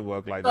doesn't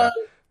work like that.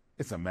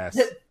 It's a mess.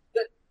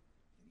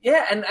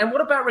 Yeah, and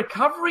what about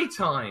recovery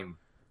time?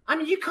 I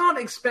mean, you can't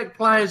expect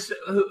players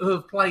who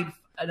have played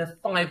in a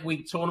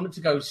 5-week tournament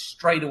to go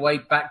straight away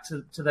back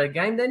to their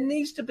game. There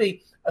needs to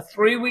be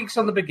 3 weeks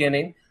on the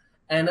beginning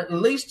and at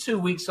least 2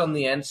 weeks on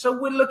the end. So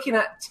we're looking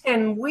at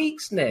 10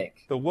 weeks,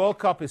 Nick. The World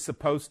Cup is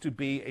supposed to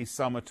be a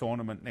summer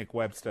tournament, Nick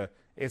Webster.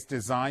 It's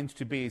designed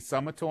to be a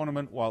summer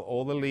tournament while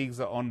all the leagues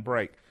are on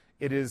break.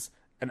 It is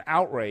an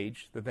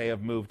outrage that they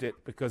have moved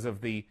it because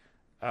of the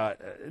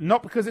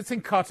not because it's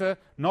in Qatar,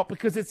 not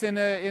because it's in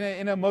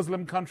a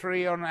Muslim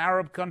country or an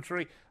Arab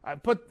country. I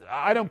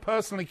don't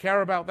personally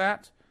care about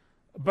that.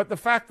 But the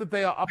fact that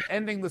they are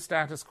upending the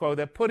status quo,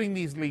 they're putting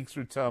these leagues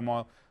through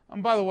turmoil.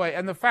 And by the way,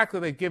 and the fact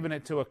that they've given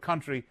it to a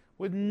country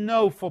with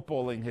no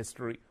footballing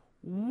history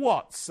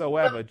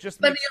whatsoever.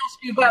 Let me ask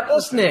you about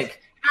this,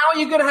 Nick. How are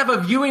you going to have a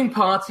viewing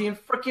party in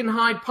frickin'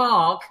 Hyde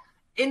Park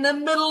in the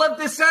middle of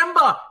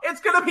December? It's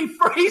going to be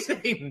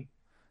freezing.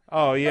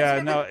 Oh,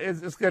 yeah, no,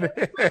 it's going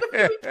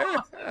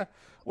to...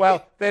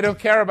 Well, they don't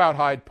care about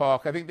Hyde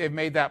Park. I think they've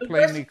made that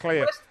plainly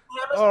clear.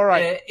 All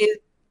right.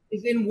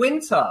 Is in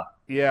winter.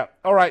 Yeah.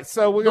 All right,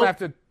 so we're going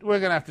to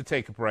have to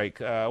take a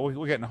break.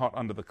 We're getting hot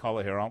under the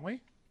collar here, aren't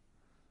we?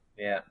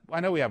 Yeah. I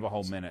know we have a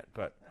whole minute,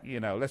 but,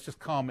 let's just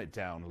calm it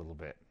down a little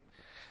bit.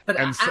 But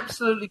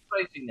absolutely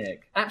crazy,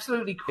 Nick.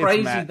 Absolutely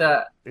crazy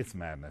that... It's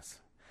madness.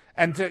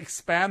 And to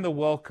expand the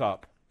World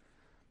Cup,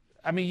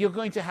 I mean, you're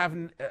going to have...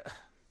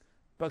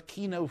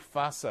 Burkina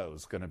Faso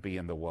is going to be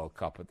in the World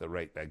Cup at the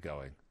rate they're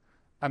going.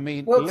 I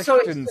mean, well,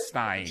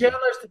 Liechtenstein. So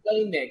journalists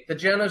today, Nick, the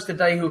journalists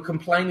today who are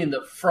complaining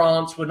that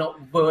France were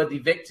not worthy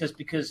victors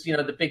because,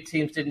 the big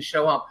teams didn't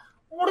show up.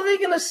 What are they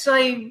going to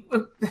say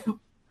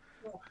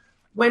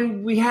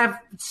when we have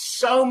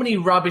so many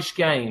rubbish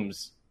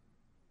games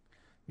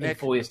in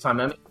 4 years'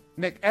 time? I mean,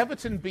 Nick,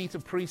 Everton beat a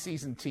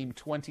preseason team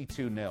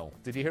 22-0.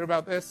 Did you hear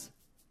about this?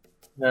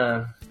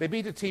 No. They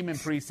beat a team in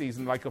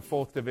preseason, like a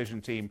fourth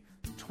division team,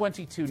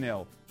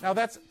 22-0. Now,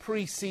 that's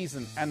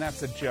preseason, and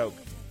that's a joke.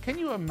 Can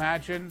you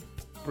imagine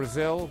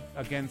Brazil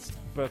against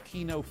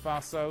Burkina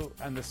Faso,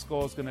 and the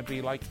score's going to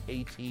be like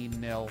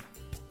 18-0?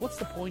 What's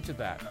the point of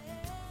that?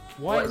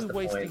 Why are we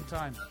wasting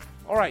time?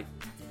 All right,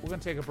 we're going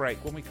to take a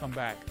break. When we come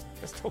back,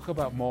 let's talk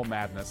about more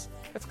madness.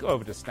 Let's go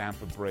over to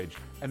Stamford Bridge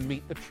and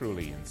meet the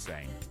truly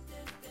insane.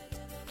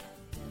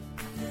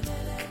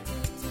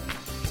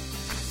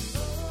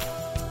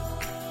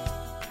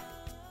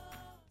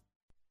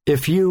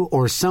 If you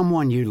or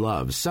someone you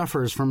love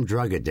suffers from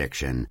drug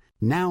addiction,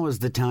 now is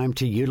the time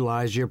to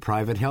utilize your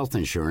private health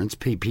insurance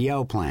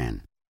PPO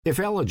plan. If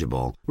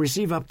eligible,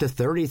 receive up to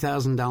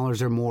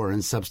 $30,000 or more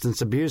in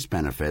substance abuse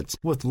benefits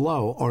with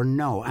low or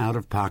no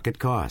out-of-pocket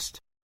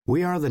cost.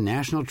 We are the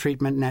National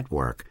Treatment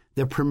Network,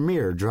 the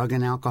premier drug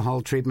and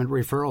alcohol treatment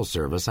referral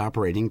service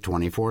operating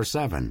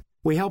 24/7.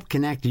 We help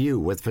connect you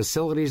with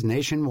facilities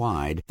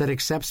nationwide that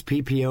accepts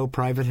PPO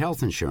private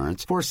health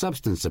insurance for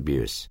substance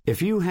abuse.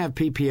 If you have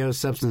PPO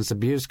substance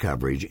abuse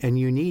coverage and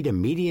you need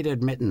immediate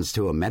admittance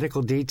to a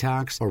medical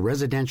detox or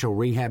residential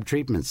rehab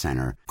treatment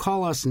center,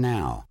 call us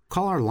now.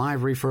 Call our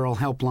live referral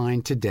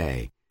helpline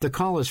today. The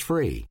call is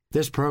free.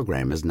 This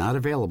program is not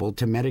available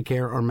to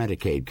Medicare or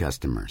Medicaid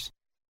customers.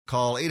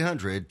 Call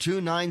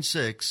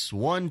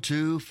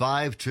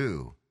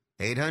 800-296-1252.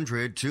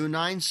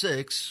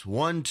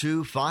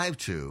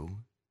 800-296-1252.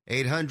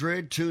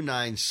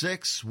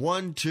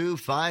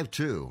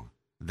 800-296-1252.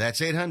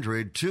 That's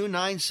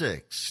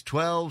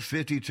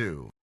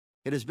 800-296-1252.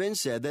 It has been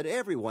said that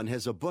everyone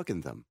has a book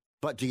in them.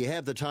 But do you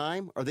have the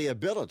time or the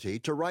ability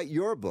to write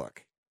your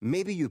book?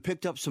 Maybe you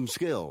picked up some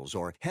skills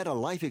or had a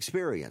life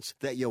experience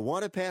that you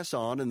want to pass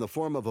on in the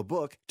form of a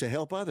book to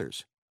help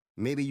others.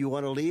 Maybe you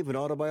want to leave an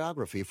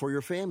autobiography for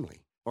your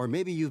family. Or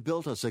maybe you've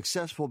built a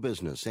successful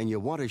business and you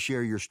want to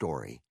share your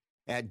story.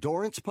 At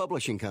Dorrance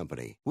Publishing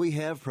Company, we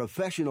have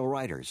professional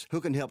writers who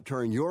can help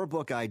turn your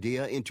book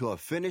idea into a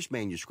finished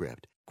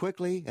manuscript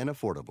quickly and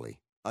affordably.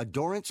 A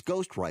Dorrance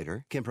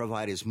ghostwriter can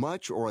provide as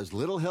much or as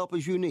little help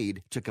as you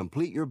need to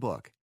complete your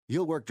book.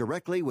 You'll work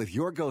directly with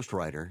your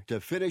ghostwriter to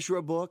finish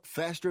your book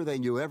faster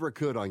than you ever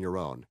could on your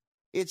own.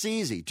 It's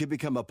easy to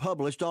become a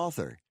published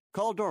author.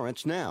 Call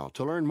Dorrance now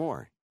to learn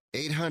more.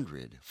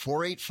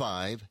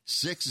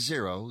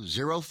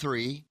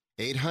 800-485-6003.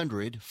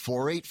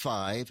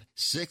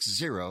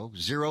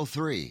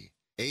 800-485-6003.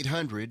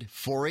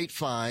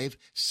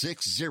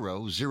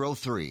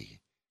 800-485-6003.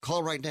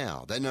 Call right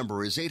now. That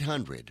number is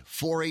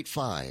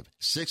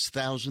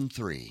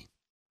 800-485-6003.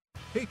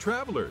 Hey,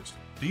 travelers,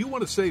 do you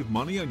want to save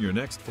money on your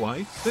next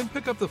flight? Then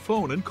pick up the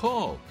phone and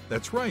call.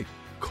 That's right,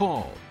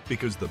 call,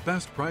 because the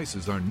best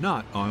prices are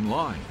not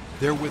online.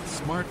 They're with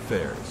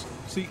SmartFares.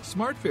 See,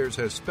 SmartFares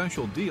has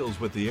special deals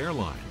with the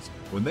airlines.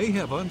 When they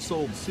have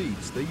unsold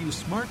seats, they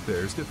use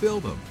SmartFares to fill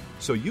them.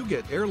 So you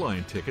get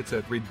airline tickets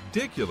at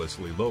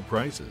ridiculously low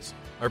prices.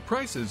 Our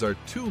prices are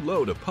too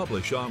low to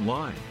publish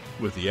online.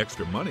 With the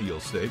extra money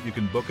you'll save, you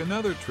can book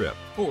another trip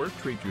or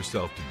treat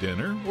yourself to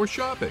dinner or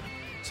shopping.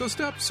 So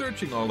stop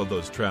searching all of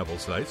those travel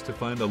sites to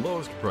find the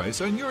lowest price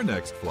on your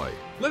next flight.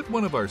 Let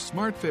one of our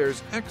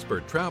SmartFares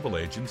expert travel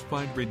agents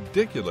find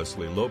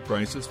ridiculously low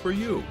prices for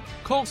you.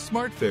 Call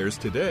SmartFares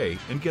today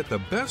and get the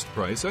best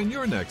price on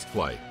your next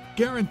flight.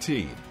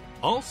 Guaranteed.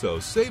 Also,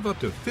 save up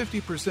to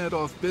 50%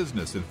 off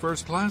business and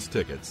first class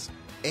tickets.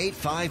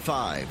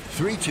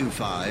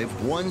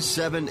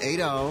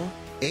 855-325-1780.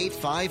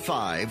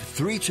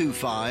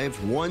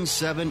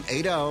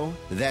 855-325-1780.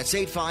 That's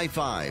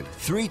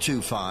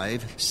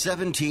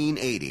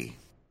 855-325-1780.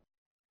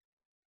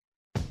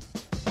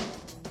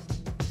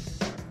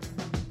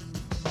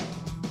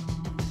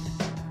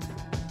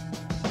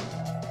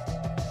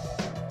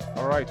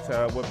 All right,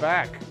 we're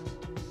back.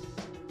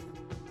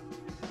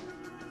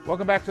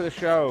 Welcome back to the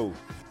show.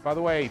 By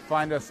the way,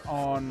 find us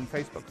on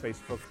Facebook,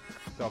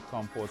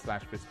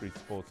 facebook.com/Fifth Street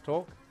Sports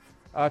Talk.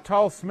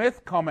 Tal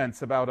Smith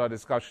comments about our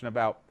discussion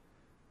about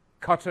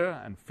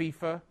Qatar and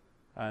FIFA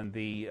and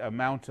the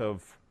amount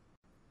of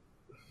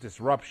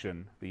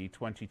disruption the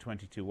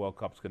 2022 World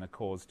Cup is going to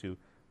cause to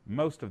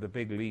most of the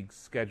big league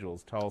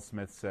schedules. Tal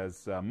Smith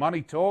says,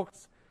 money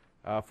talks.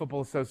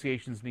 Football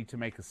associations need to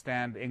make a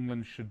stand.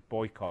 England should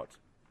boycott,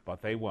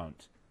 but they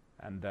won't.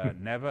 And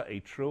never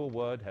a truer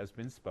word has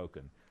been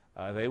spoken.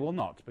 They will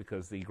not,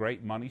 because the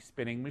great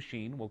money-spinning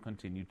machine will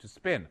continue to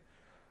spin.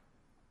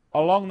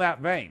 Along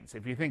that vein,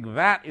 if you think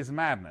that is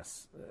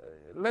madness,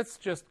 let's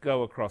just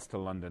go across to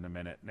London a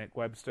minute, Nick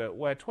Webster,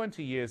 where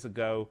 20 years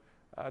ago,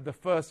 the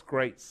first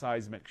great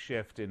seismic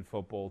shift in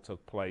football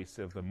took place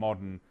of the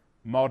modern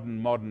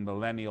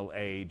millennial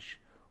age,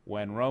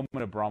 when Roman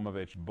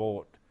Abramovich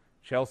bought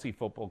Chelsea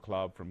Football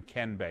Club from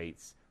Ken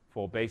Bates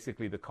for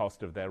basically the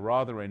cost of their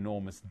rather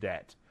enormous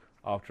debt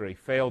after a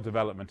failed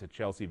development at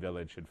Chelsea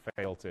Village had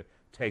failed to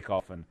take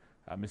off, and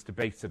Mr.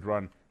 Bates had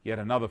run yet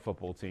another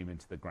football team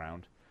into the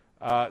ground.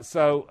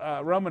 So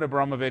Roman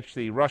Abramovich,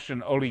 the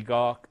Russian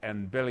oligarch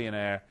and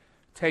billionaire,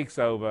 takes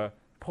over,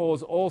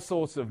 pours all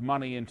sorts of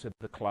money into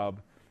the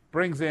club,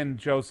 brings in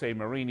Jose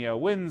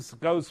Mourinho,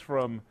 goes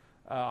from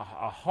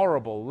a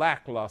horrible,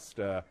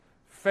 lackluster,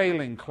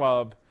 failing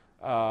club.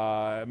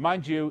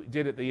 Mind you,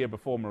 did it the year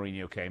before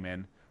Mourinho came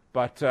in,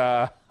 but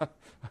to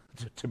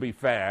be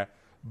fair,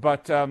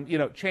 but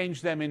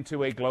changed them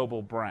into a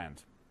global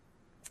brand.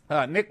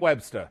 Nick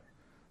Webster,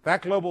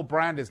 that global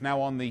brand is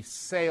now on the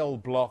sale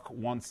block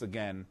once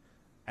again,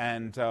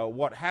 and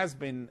what has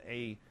been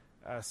a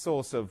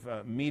source of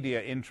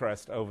media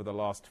interest over the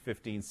last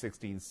 15,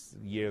 16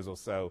 years or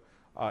so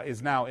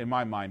is now, in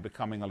my mind,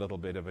 becoming a little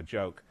bit of a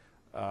joke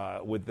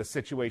with the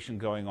situation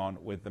going on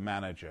with the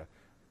manager.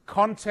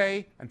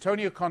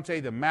 Antonio Conte,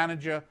 the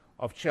manager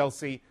of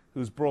Chelsea,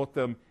 who's brought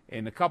them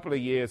in a couple of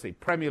years a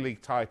Premier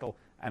League title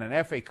and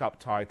an FA Cup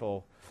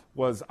title,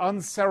 was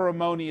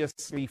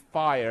unceremoniously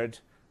fired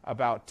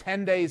about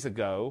 10 days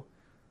ago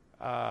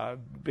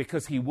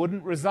because he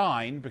wouldn't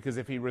resign, because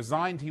if he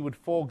resigned, he would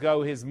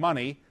forego his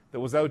money that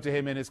was owed to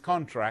him in his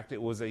contract.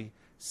 It was a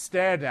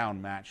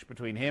stare-down match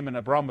between him and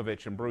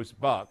Abramovich and Bruce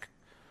Buck.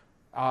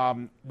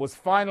 Was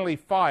finally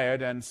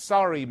fired, and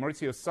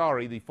Maurizio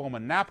Sarri, the former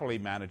Napoli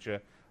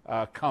manager,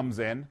 comes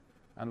in.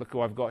 And look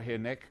who I've got here,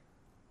 Nick,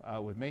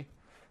 with me.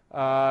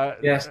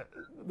 Yes,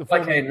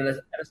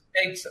 an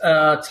escaped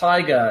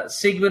tiger.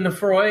 Sigmund and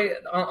Freud,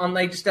 aren't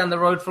they just down the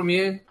road from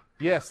you?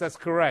 Yes, that's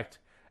correct.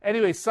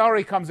 Anyway,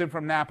 Sarri comes in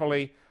from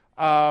Napoli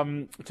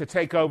to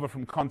take over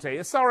from Conte.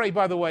 Sarri,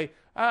 by the way,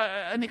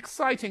 an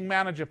exciting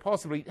manager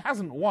possibly.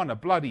 Hasn't won a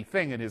bloody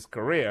thing in his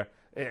career,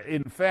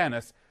 in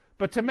fairness.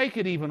 But to make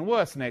it even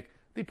worse, Nick,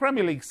 the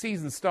Premier League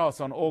season starts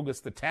on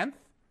August the 10th.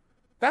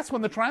 That's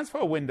when the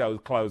transfer window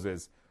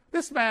closes.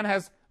 This man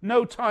has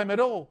no time at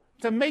all.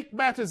 To make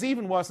matters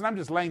even worse, and I'm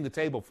just laying the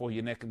table for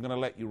you, Nick, I'm going to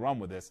let you run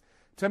with this.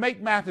 To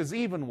make matters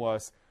even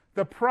worse,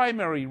 the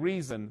primary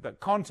reason that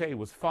Conte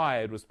was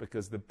fired was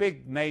because the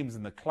big names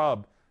in the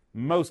club,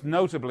 most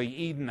notably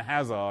Eden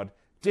Hazard,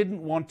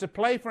 didn't want to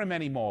play for him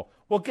anymore.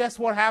 Well, guess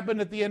what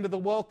happened at the end of the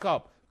World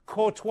Cup?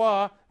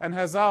 Courtois and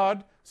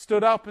Hazard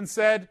stood up and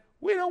said,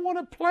 "We don't want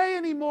to play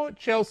anymore at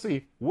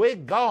Chelsea. We're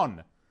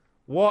gone."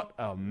 What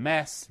a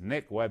mess,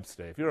 Nick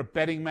Webster. If you're a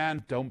betting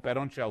man, don't bet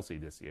on Chelsea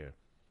this year.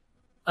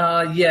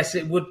 Yes,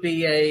 it would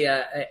be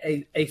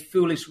a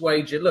foolish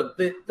wager. Look,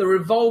 the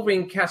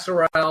revolving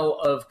casserole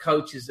of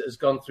coaches that has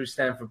gone through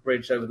Stamford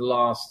Bridge over the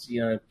last,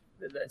 in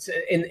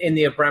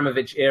the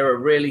Abramovich era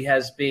really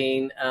has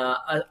been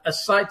a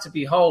sight to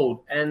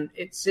behold. And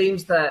it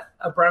seems that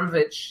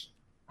Abramovich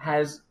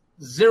has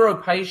zero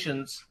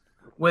patience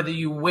whether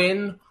you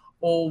win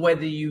or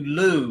whether you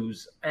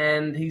lose.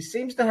 And he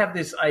seems to have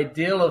this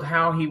ideal of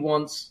how he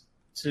wants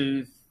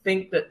to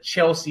think that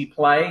Chelsea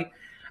play.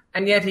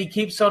 And yet he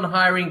keeps on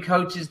hiring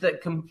coaches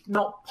that can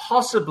not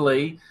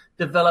possibly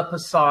develop a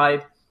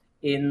side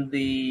in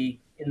the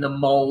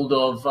mold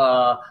of,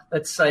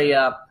 let's say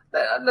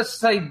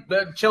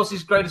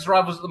Chelsea's greatest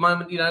rivals at the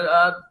moment,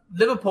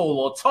 Liverpool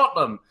or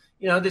Tottenham.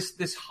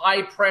 This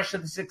high pressure,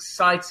 this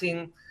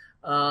exciting,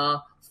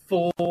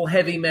 full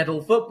heavy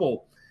metal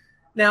football.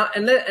 Now,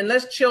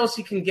 unless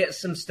Chelsea can get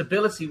some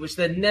stability, which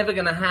they're never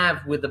going to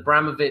have with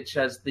Abramovich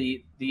as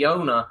the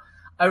owner,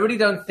 I really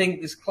don't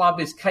think this club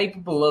is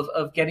capable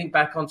of getting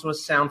back onto a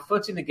sound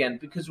footing again,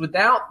 because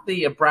without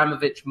the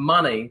Abramovich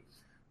money,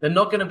 they're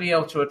not going to be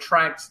able to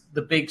attract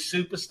the big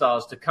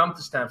superstars to come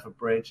to Stamford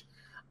Bridge.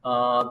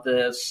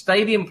 The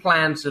stadium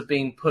plans have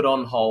been put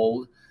on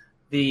hold.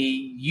 The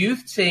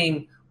youth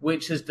team,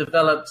 which has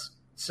developed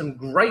some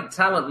great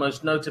talent,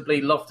 most notably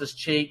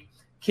Loftus-Cheek,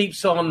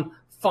 keeps on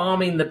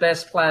farming the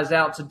best players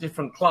out to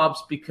different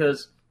clubs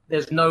because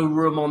there's no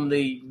room on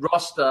the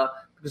roster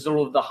because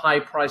all of the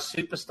high-priced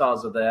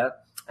superstars are there.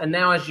 And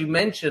now, as you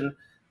mentioned,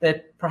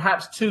 that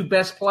perhaps two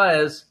best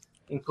players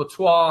in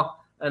Courtois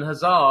and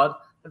Hazard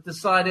have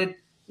decided,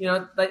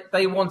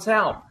 they want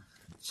out.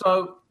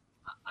 So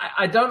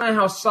I don't know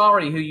how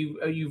Sarri, who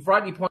you've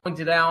rightly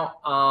pointed out,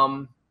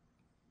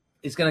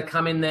 is going to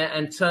come in there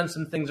and turn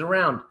some things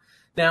around.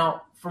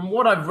 Now, from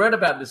what I've read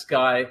about this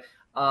guy,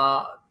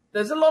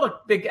 there's a lot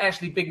of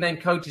big name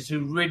coaches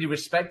who really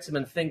respect him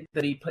and think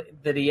that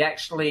he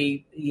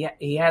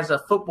has a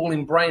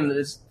footballing brain that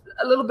is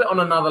a little bit on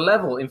another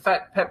level. In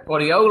fact, Pep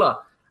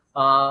Guardiola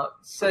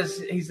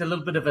says he's a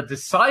little bit of a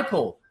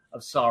disciple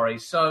of Sarri.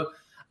 So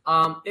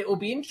it will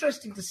be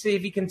interesting to see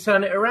if he can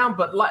turn it around.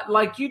 But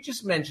like you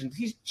just mentioned,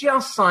 he's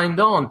just signed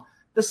on.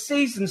 The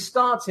season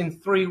starts in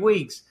 3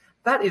 weeks.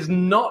 That is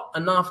not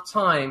enough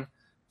time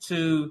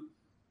to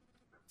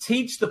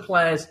teach the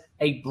players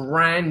a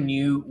brand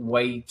new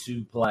way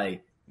to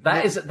play.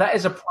 That is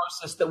a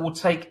process that will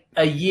take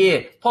a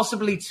year,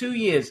 possibly 2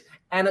 years.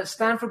 And at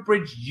Stamford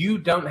Bridge, you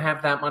don't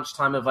have that much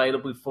time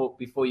available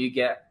before you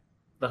get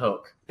the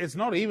hook. It's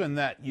not even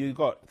that you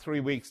got 3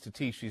 weeks to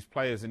teach these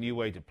players a new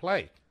way to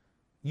play.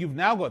 you've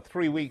now got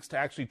 3 weeks to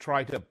actually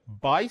try to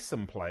buy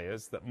some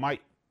players that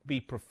might be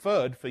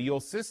preferred for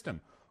your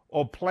system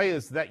or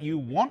players that you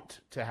want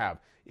to have.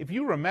 If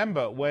you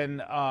remember when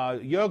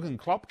Jurgen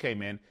Klopp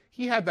came in,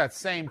 he had that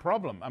same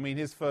problem. I mean,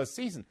 his first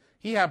season,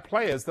 he had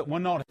players that were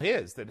not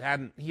his,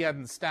 he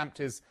hadn't stamped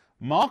his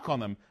mark on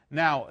them.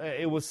 Now,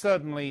 it was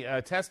certainly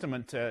a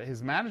testament to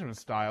his management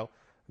style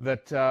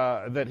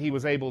that he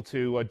was able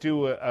to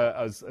do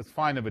as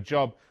fine of a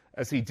job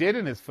as he did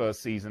in his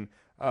first season.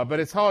 But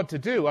it's hard to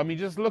do. I mean,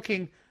 just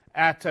looking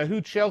at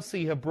who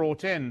Chelsea have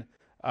brought in,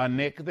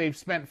 Nick, they've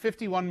spent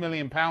 £51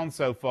 million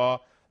so far.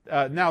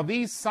 Now,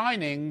 these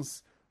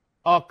signings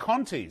are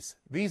Conte's.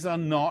 These are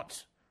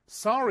not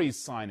Sarri's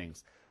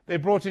signings. They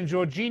brought in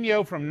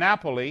Jorginho from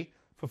Napoli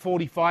for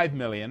 $45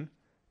 million.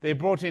 They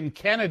brought in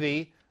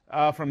Kennedy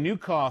from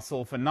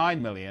Newcastle for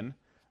 $9 million.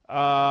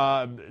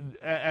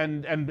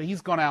 And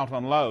he's gone out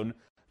on loan.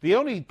 The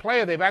only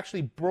player they've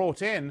actually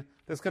brought in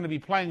that's going to be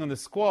playing on the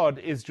squad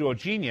is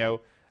Jorginho.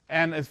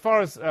 And as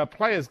far as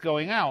players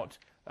going out,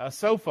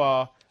 so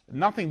far,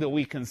 nothing that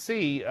we can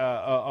see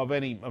of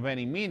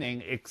any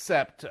meaning,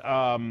 except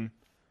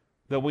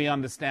that we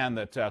understand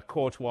that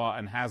Courtois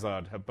and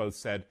Hazard have both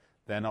said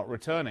they're not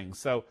returning.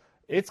 So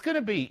it's going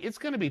to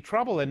be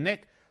trouble. And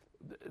Nick,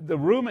 the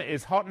rumor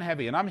is hot and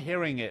heavy, and I'm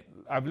hearing it.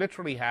 I've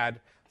literally had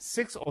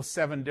 6 or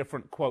 7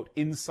 different, quote,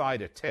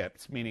 insider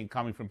tips, meaning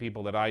coming from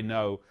people that I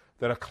know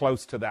that are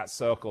close to that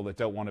circle that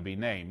don't want to be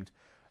named,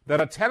 that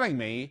are telling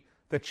me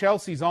that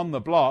Chelsea's on the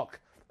block.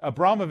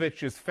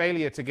 Abramovich's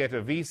failure to get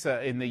a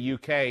visa in the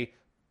UK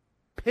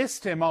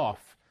pissed him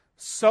off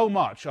so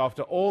much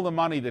after all the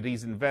money that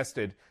he's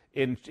invested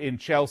in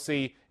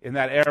Chelsea, in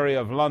that area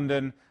of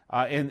London,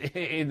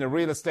 in the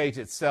real estate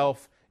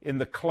itself, in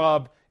the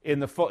club,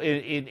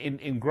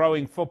 in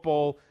growing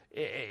football.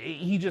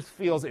 He just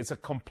feels it's a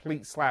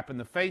complete slap in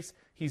the face.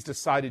 He's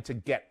decided to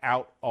get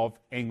out of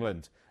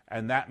England,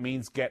 and that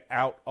means get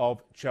out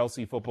of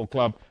Chelsea Football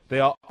Club. They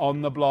are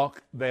on the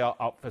block. They are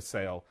up for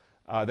sale.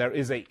 There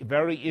is a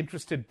very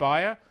interested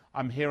buyer.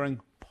 I'm hearing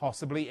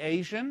possibly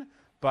Asian,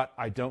 but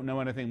I don't know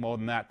anything more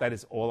than that. That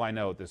is all I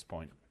know at this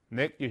point.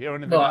 Nick, you hear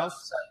anything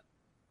else?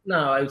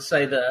 No, I would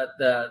say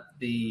that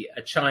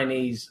a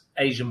Chinese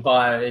Asian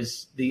buyer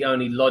is the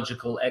only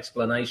logical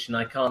explanation.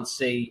 I can't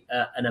see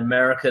an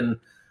American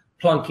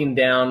plunking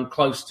down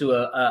close to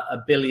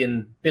a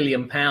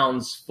billion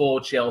pounds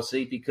for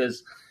Chelsea,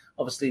 because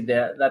obviously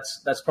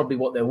that's probably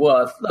what they're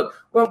worth. Look,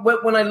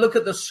 when I look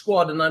at the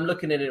squad, and I'm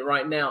looking at it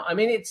right now, I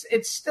mean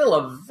it's still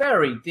a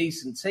very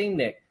decent team,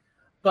 Nick.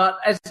 But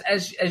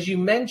as you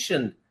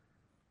mentioned,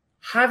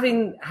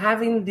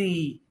 having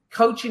the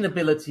coaching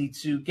ability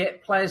to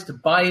get players to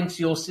buy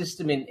into your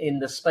system in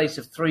the space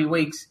of 3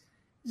 weeks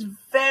is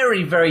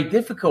very, very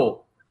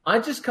difficult. I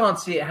just can't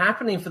see it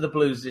happening for the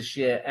Blues this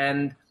year,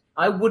 and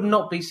I would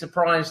not be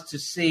surprised to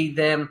see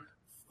them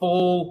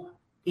fall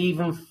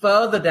even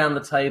further down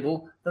the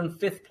table than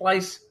 5th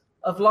place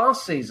of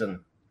last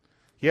season.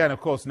 Yeah, and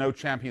of course, no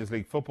Champions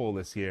League football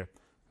this year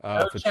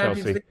for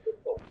Chelsea.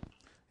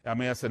 I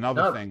mean, that's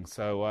another thing.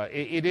 So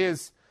it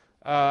is.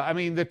 I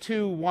mean,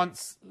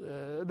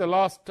 the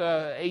last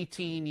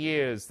 18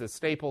 years, the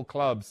staple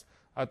clubs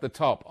at the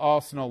top,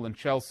 Arsenal and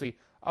Chelsea,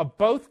 are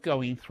both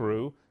going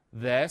through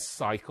their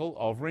cycle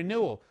of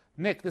renewal.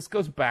 Nick, this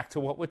goes back to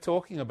what we're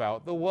talking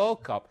about, the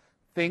World Cup.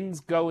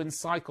 Things go in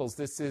cycles.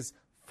 This is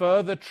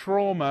further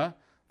trauma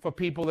for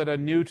people that are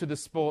new to the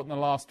sport in the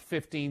last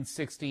 15,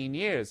 16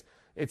 years.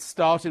 It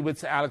started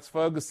with Alex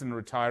Ferguson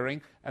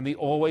retiring and the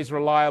always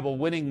reliable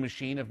winning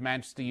machine of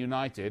Manchester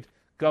United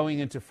going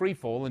into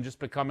freefall and just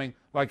becoming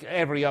like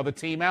every other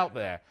team out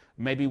there.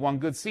 Maybe one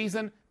good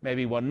season,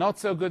 maybe one not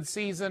so good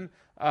season,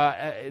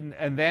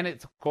 and then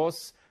it's, of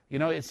course,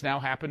 it's now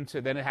happened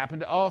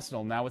to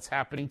Arsenal. Now it's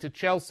happening to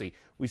Chelsea.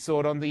 We saw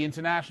it on the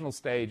international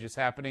stage. It's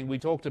happening. We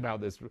talked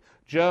about this.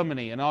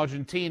 Germany and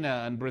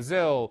Argentina and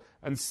Brazil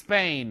and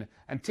Spain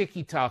and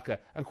tiki-taka.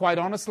 And quite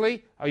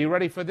honestly, are you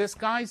ready for this,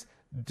 guys?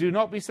 Do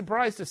not be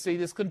surprised to see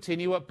this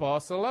continue at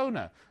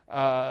Barcelona.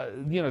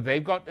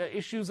 They've got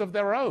issues of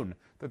their own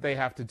that they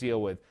have to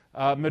deal with.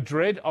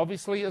 Madrid,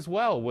 obviously, as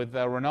well, with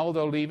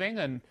Ronaldo leaving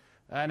and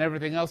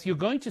everything else. You're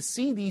going to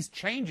see these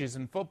changes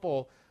in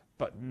football.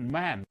 But,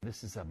 man,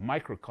 this is a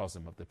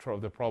microcosm of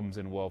the problems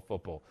in world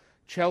football.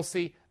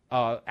 Chelsea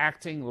are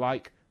acting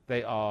like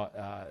they are,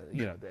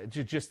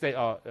 they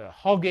are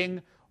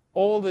hogging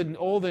all the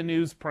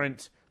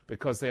newsprint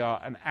because they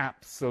are an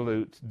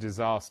absolute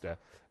disaster.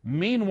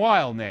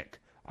 Meanwhile, Nick,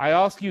 I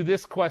ask you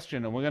this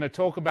question, and we're going to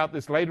talk about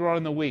this later on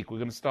in the week. We're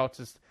going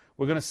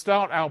to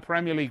start our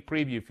Premier League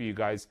preview for you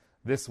guys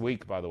this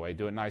week, by the way.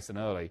 Do it nice and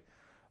early.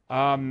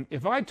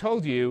 If I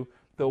told you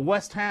that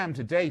West Ham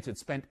to date had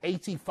spent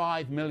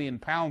 £85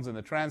 million in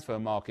the transfer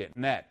market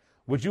net,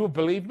 would you have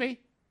believed me?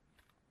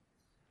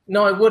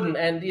 No, I wouldn't.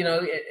 And,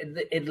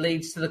 it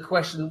leads to the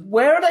question,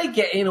 where are they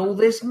getting all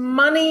this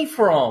money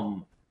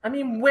from? I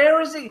mean,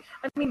 where is it?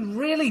 I mean,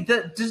 really,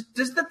 does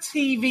the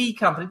TV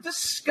company, does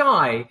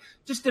Sky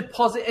just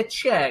deposit a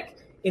check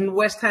in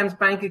West Ham's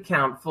bank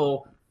account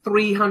for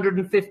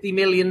 £350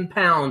 million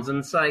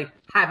and say,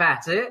 have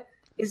at it.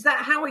 Is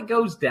that how it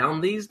goes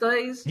down these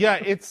days? Yeah,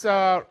 it's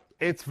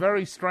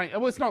very strange.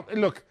 Well, it's not.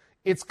 Look,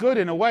 it's good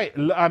in a way.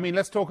 I mean,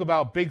 let's talk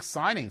about big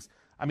signings.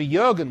 I mean,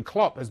 Jurgen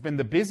Klopp has been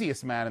the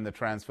busiest man in the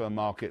transfer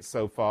market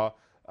so far,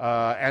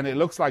 and it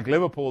looks like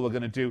Liverpool are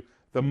going to do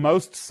the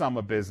most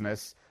summer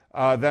business.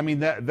 I mean,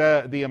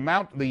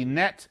 the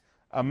net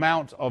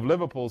amount of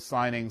Liverpool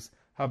signings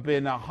have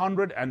been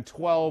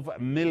 £112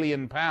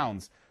 million.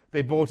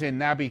 They bought in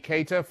Naby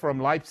Keita from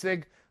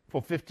Leipzig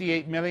for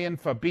 $58 million,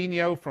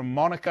 Fabinho from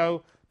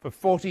Monaco for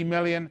 $40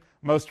 million.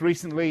 Most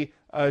recently,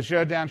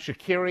 Xherdan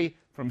Shaqiri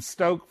from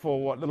Stoke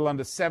for a little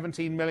under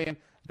 $17 million.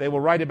 They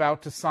were right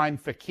about to sign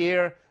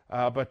Fekir,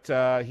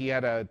 but he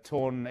had a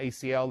torn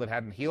ACL that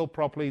hadn't healed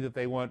properly that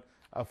they weren't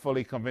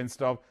fully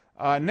convinced of.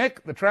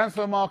 Nick, the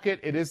transfer market,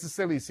 it is the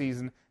silly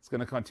season. It's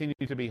going to continue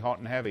to be hot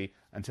and heavy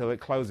until it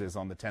closes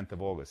on the 10th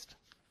of August.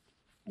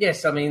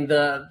 Yes, I mean,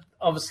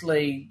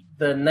 obviously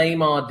the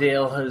Neymar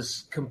deal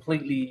has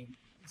completely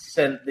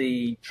sent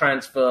the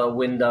transfer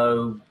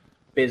window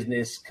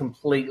business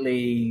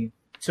completely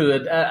to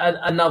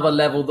another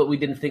level that we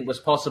didn't think was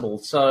possible.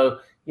 So,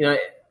 you know,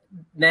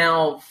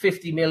 now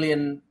 £50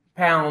 million,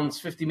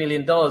 $50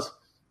 million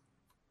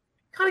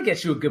kind of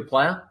gets you a good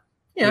player.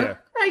 Yeah,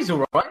 he's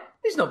all right.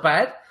 He's not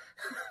bad.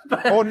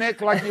 Or,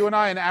 Nick, like you and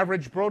I, an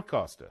average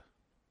broadcaster.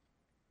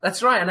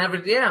 That's right, an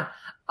average, yeah.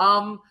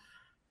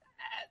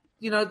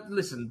 You know,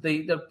 listen,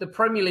 the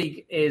Premier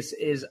League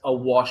is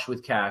awash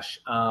with cash.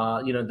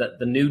 You know,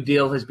 the new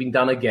deal has been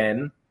done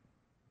again.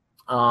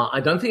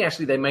 I don't think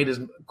actually they made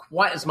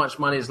quite as much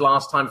money as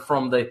last time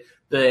from the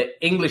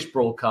English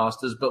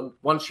broadcasters, but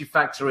once you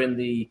factor in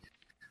the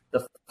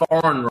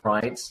foreign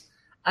rights,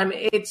 I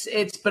mean,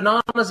 it's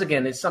bananas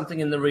again. It's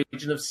something in the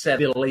region of £7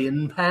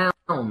 billion.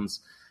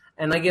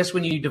 And I guess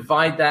when you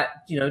divide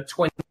that, you know,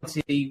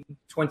 20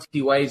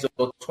 ways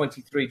or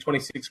 23,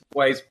 26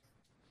 ways,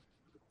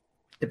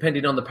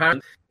 depending on the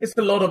parent, it's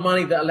a lot of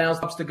money that allows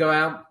clubs to go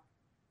out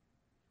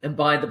and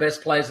buy the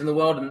best players in the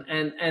world,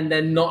 and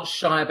they're not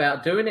shy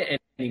about doing it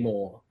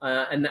anymore.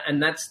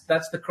 And that's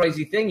the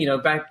crazy thing, you know.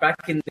 Back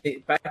in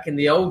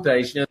the old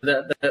days, you know,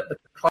 the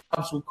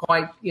clubs were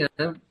quite, you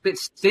know, a bit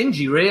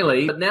stingy,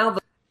 really. But now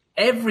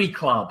every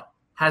club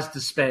has to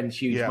spend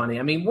huge money.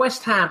 I mean,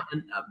 West Ham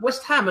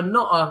are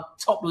not a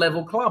top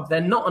level club.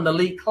 They're not an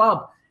elite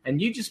club.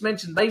 And you just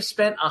mentioned they've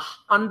spent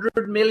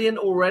 $100 million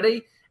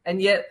already. And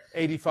yet,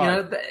 85. You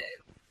know,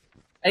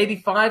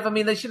 85. I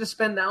mean, they should have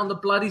spent that on the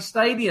bloody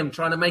stadium,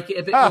 trying to make it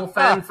a bit more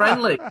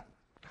fan-friendly.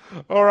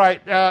 All right.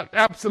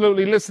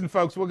 Absolutely. Listen,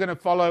 folks, we're going to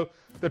follow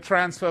the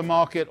transfer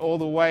market all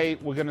the way.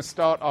 We're going to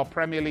start our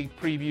Premier League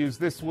previews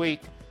this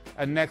week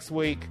and next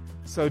week.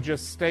 So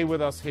just stay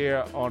with us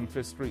here on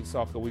Fifth Street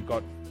Soccer. We've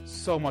got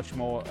so much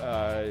more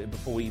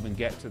before we even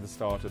get to the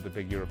start of the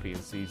big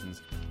European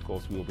seasons. Of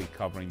course, we will be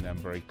covering them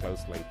very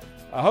closely.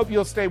 I hope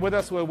you'll stay with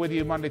us. We're with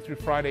you Monday through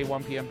Friday,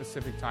 1 p.m.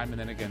 Pacific time, and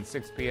then again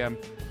 6 p.m.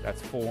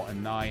 That's 4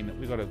 and 9.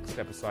 We've got to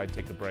step aside,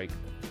 take a break.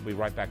 We'll be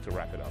right back to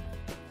wrap it up.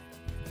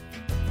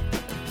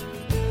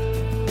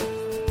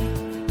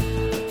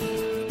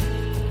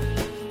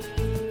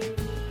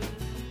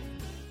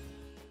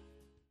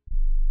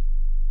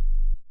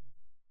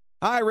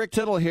 Hi, Rick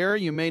Tittle here.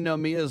 You may know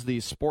me as the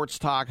Sports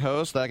Talk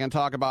host. I can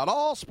talk about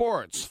all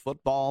sports: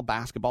 football,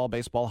 basketball,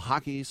 baseball,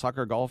 hockey,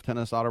 soccer, golf,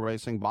 tennis, auto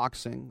racing,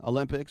 boxing,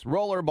 Olympics,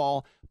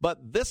 rollerball.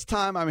 But this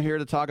time I'm here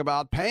to talk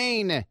about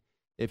pain.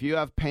 If you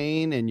have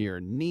pain in your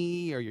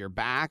knee or your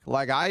back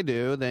like I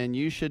do, then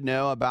you should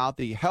know about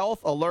the Health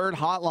Alert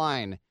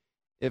Hotline.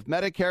 If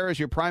Medicare is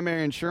your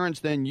primary insurance,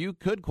 then you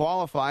could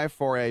qualify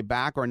for a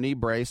back or knee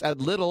brace at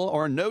little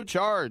or no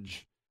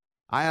charge.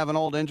 I have an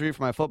old injury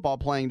from my football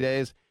playing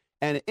days,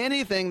 and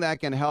anything that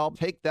can help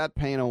take that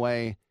pain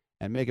away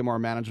and make it more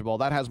manageable,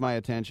 that has my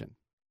attention.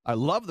 I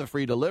love the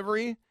free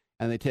delivery,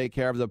 and they take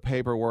care of the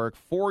paperwork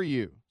for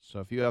you.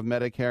 So if you have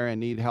Medicare and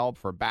need help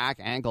for back,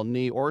 ankle,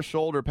 knee, or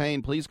shoulder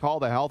pain, please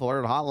call the Health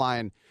Alert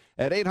Hotline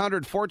at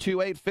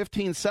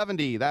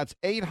 800-428-1570. That's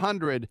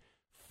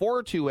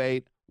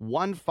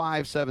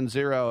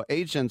 800-428-1570.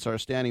 Agents are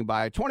standing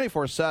by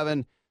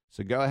 24/7,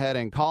 so go ahead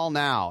and call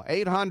now.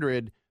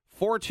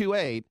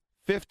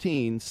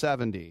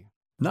 800-428-1570.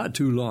 Not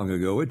too long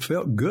ago, it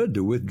felt good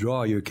to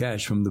withdraw your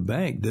cash from the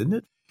bank, didn't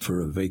it?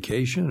 For a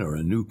vacation or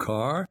a new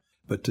car.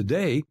 But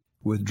today,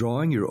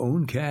 withdrawing your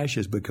own cash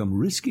has become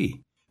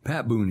risky.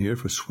 Pat Boone here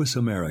for Swiss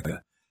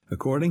America.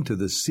 According to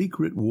The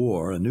Secret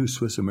War, a new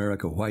Swiss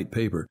America white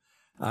paper,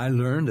 I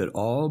learned that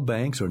all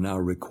banks are now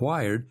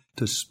required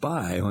to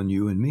spy on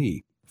you and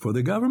me for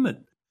the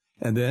government,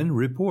 and then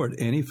report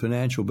any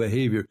financial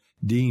behavior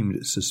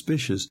deemed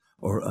suspicious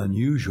or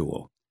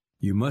unusual.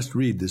 You must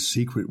read The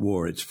Secret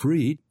War. It's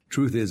free.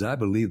 Truth is, I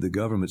believe the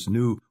government's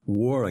new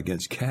war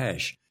against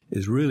cash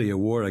is really a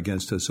war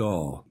against us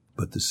all.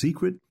 But the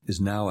secret is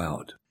now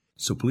out.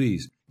 So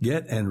please,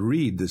 get and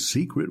read The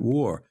Secret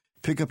War.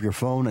 Pick up your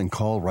phone and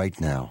call right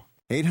now.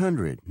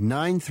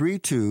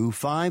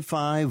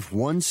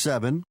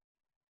 800-932-5517.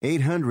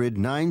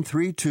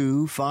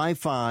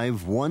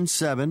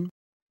 800-932-5517.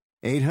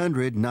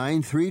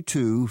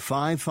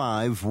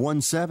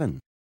 800-932-5517.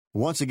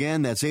 Once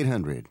again, that's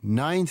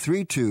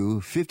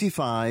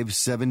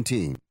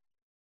 800-932-5517.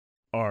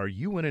 Are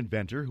you an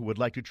inventor who would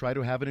like to try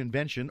to have an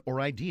invention or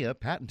idea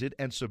patented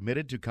and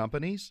submitted to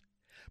companies?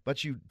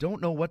 But you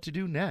don't know what to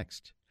do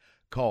next?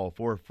 Call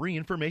for free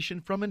information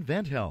from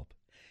InventHelp.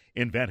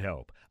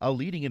 InventHelp, a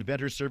leading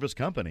inventor service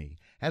company,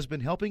 has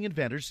been helping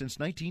inventors since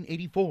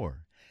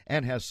 1984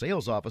 and has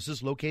sales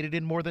offices located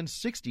in more than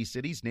 60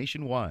 cities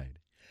nationwide.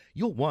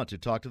 You'll want to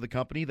talk to the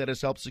company that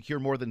has helped secure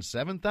more than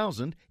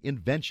 7,000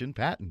 invention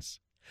patents.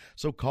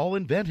 So call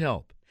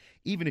InventHelp.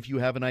 Even if you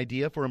have an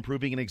idea for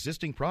improving an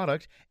existing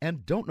product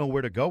and don't know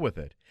where to go with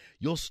it,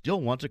 you'll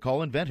still want to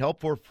call InventHelp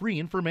for free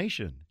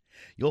information.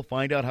 You'll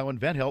find out how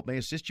InventHelp may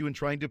assist you in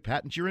trying to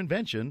patent your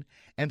invention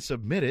and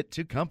submit it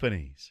to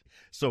companies.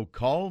 So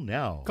call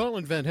now. Call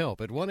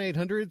InventHelp at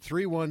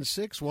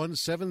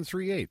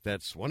 1-800-316-1738.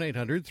 That's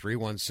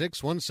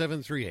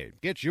 1-800-316-1738.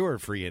 Get your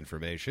free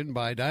information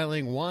by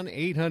dialing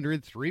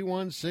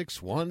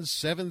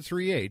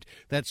 1-800-316-1738.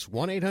 That's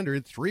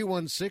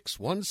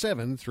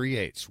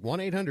 1-800-316-1738.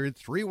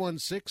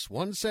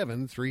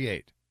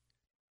 1-800-316-1738.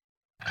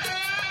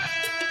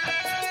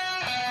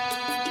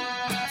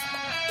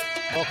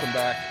 Welcome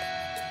back.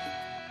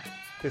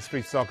 Fifth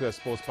Street Soccer,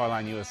 Sports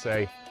Byline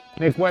USA.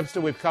 Nick Webster,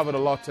 we've covered a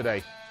lot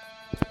today.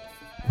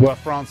 Were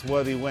France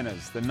worthy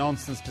winners? The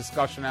nonsense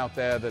discussion out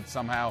there that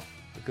somehow,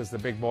 because the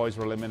big boys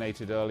were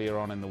eliminated earlier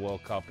on in the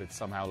World Cup, it's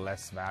somehow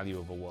less value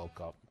of a World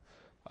Cup.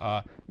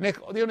 Nick,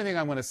 the only thing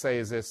I'm going to say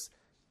is this.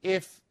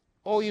 If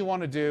all you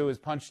want to do is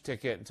punch a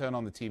ticket and turn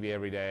on the TV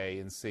every day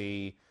and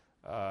see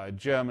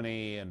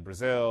Germany and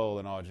Brazil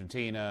and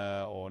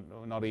Argentina, or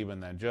not even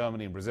then,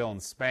 Germany and Brazil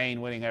and Spain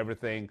winning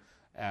everything,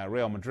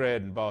 Real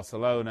Madrid and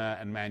Barcelona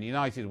and Man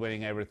United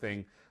winning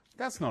everything,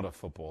 that's not a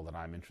football that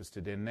I'm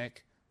interested in,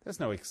 Nick. There's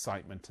no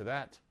excitement to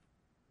that.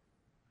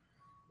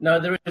 No,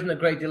 there isn't a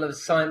great deal of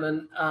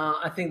excitement.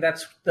 I think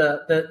that's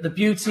the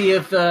beauty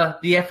of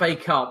the FA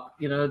Cup.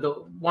 You know, the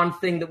one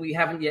thing that we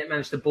haven't yet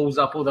managed to balls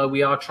up, although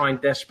we are trying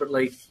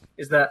desperately,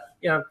 is that,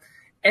 you know,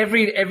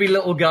 every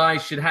little guy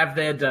should have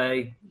their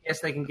day.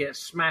 Yes, they can get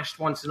smashed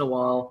once in a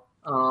while,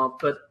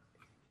 but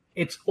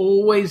it's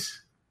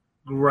always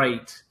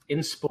great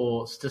in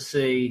sports to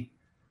see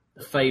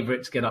the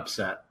favourites get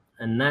upset,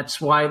 and that's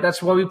why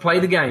we play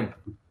the game.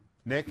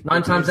 Nick,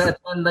 9 times out of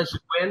 10 they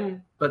should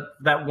win, but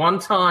that one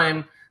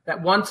time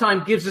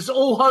gives us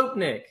all hope,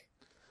 Nick.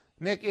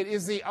 Nick, it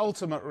is the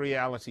ultimate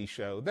reality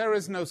show. There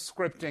is no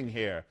scripting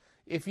here.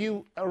 If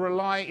you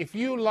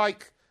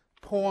like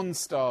porn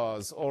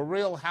stars or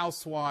Real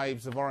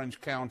Housewives of Orange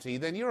County,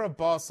 then you're a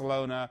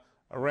Barcelona,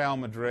 a Real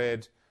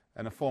Madrid,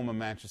 and a former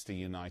Manchester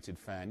United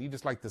fan. You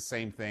just like the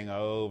same thing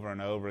over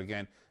and over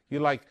again. You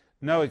like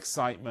no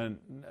excitement,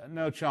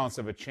 no chance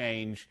of a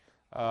change.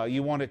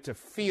 You want it to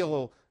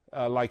feel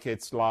like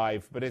it's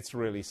live, but it's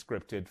really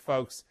scripted.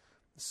 Folks,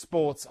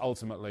 sports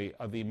ultimately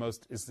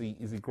is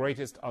the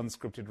greatest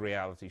unscripted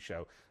reality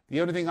show.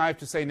 The only thing I have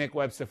to say, Nick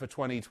Webster, for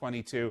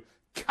 2022,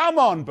 come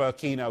on,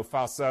 Burkina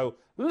Faso,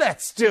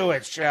 let's do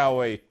it, shall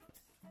we?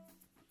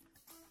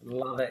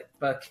 Love it.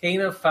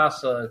 Burkina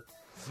Faso.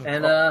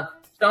 And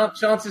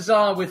chances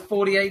are, with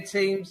 48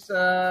 teams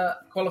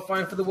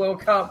qualifying for the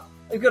World Cup,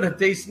 they've got a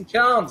decent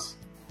chance.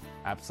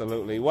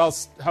 Absolutely. Well,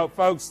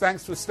 folks,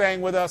 thanks for staying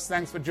with us.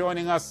 Thanks for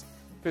joining us.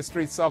 Fifth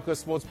Street Soccer,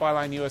 Sports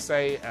Byline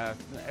USA,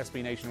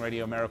 SB Nation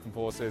Radio, American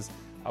Forces.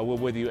 We're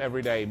with you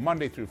every day,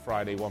 Monday through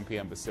Friday, 1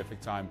 p.m.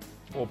 Pacific time,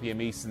 4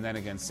 p.m. Eastern, then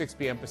again 6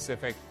 p.m.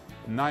 Pacific,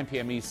 9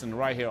 p.m. Eastern,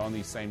 right here on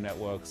these same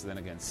networks. Then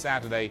again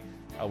Saturday,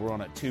 we're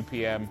on at 2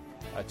 p.m.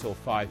 Till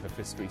 5 for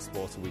Fifth Street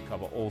Sports, and we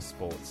cover all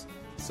sports.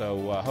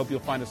 So hope you'll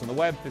find us on the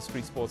web,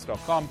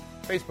 fifthstreetsports.com,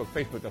 Facebook,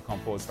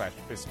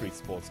 facebook.com/Fifth Street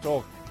Sports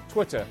Talk,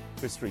 Twitter,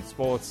 Fifth Street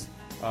Sports.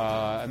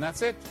 And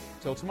that's it.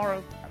 Till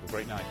tomorrow, have a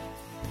great night.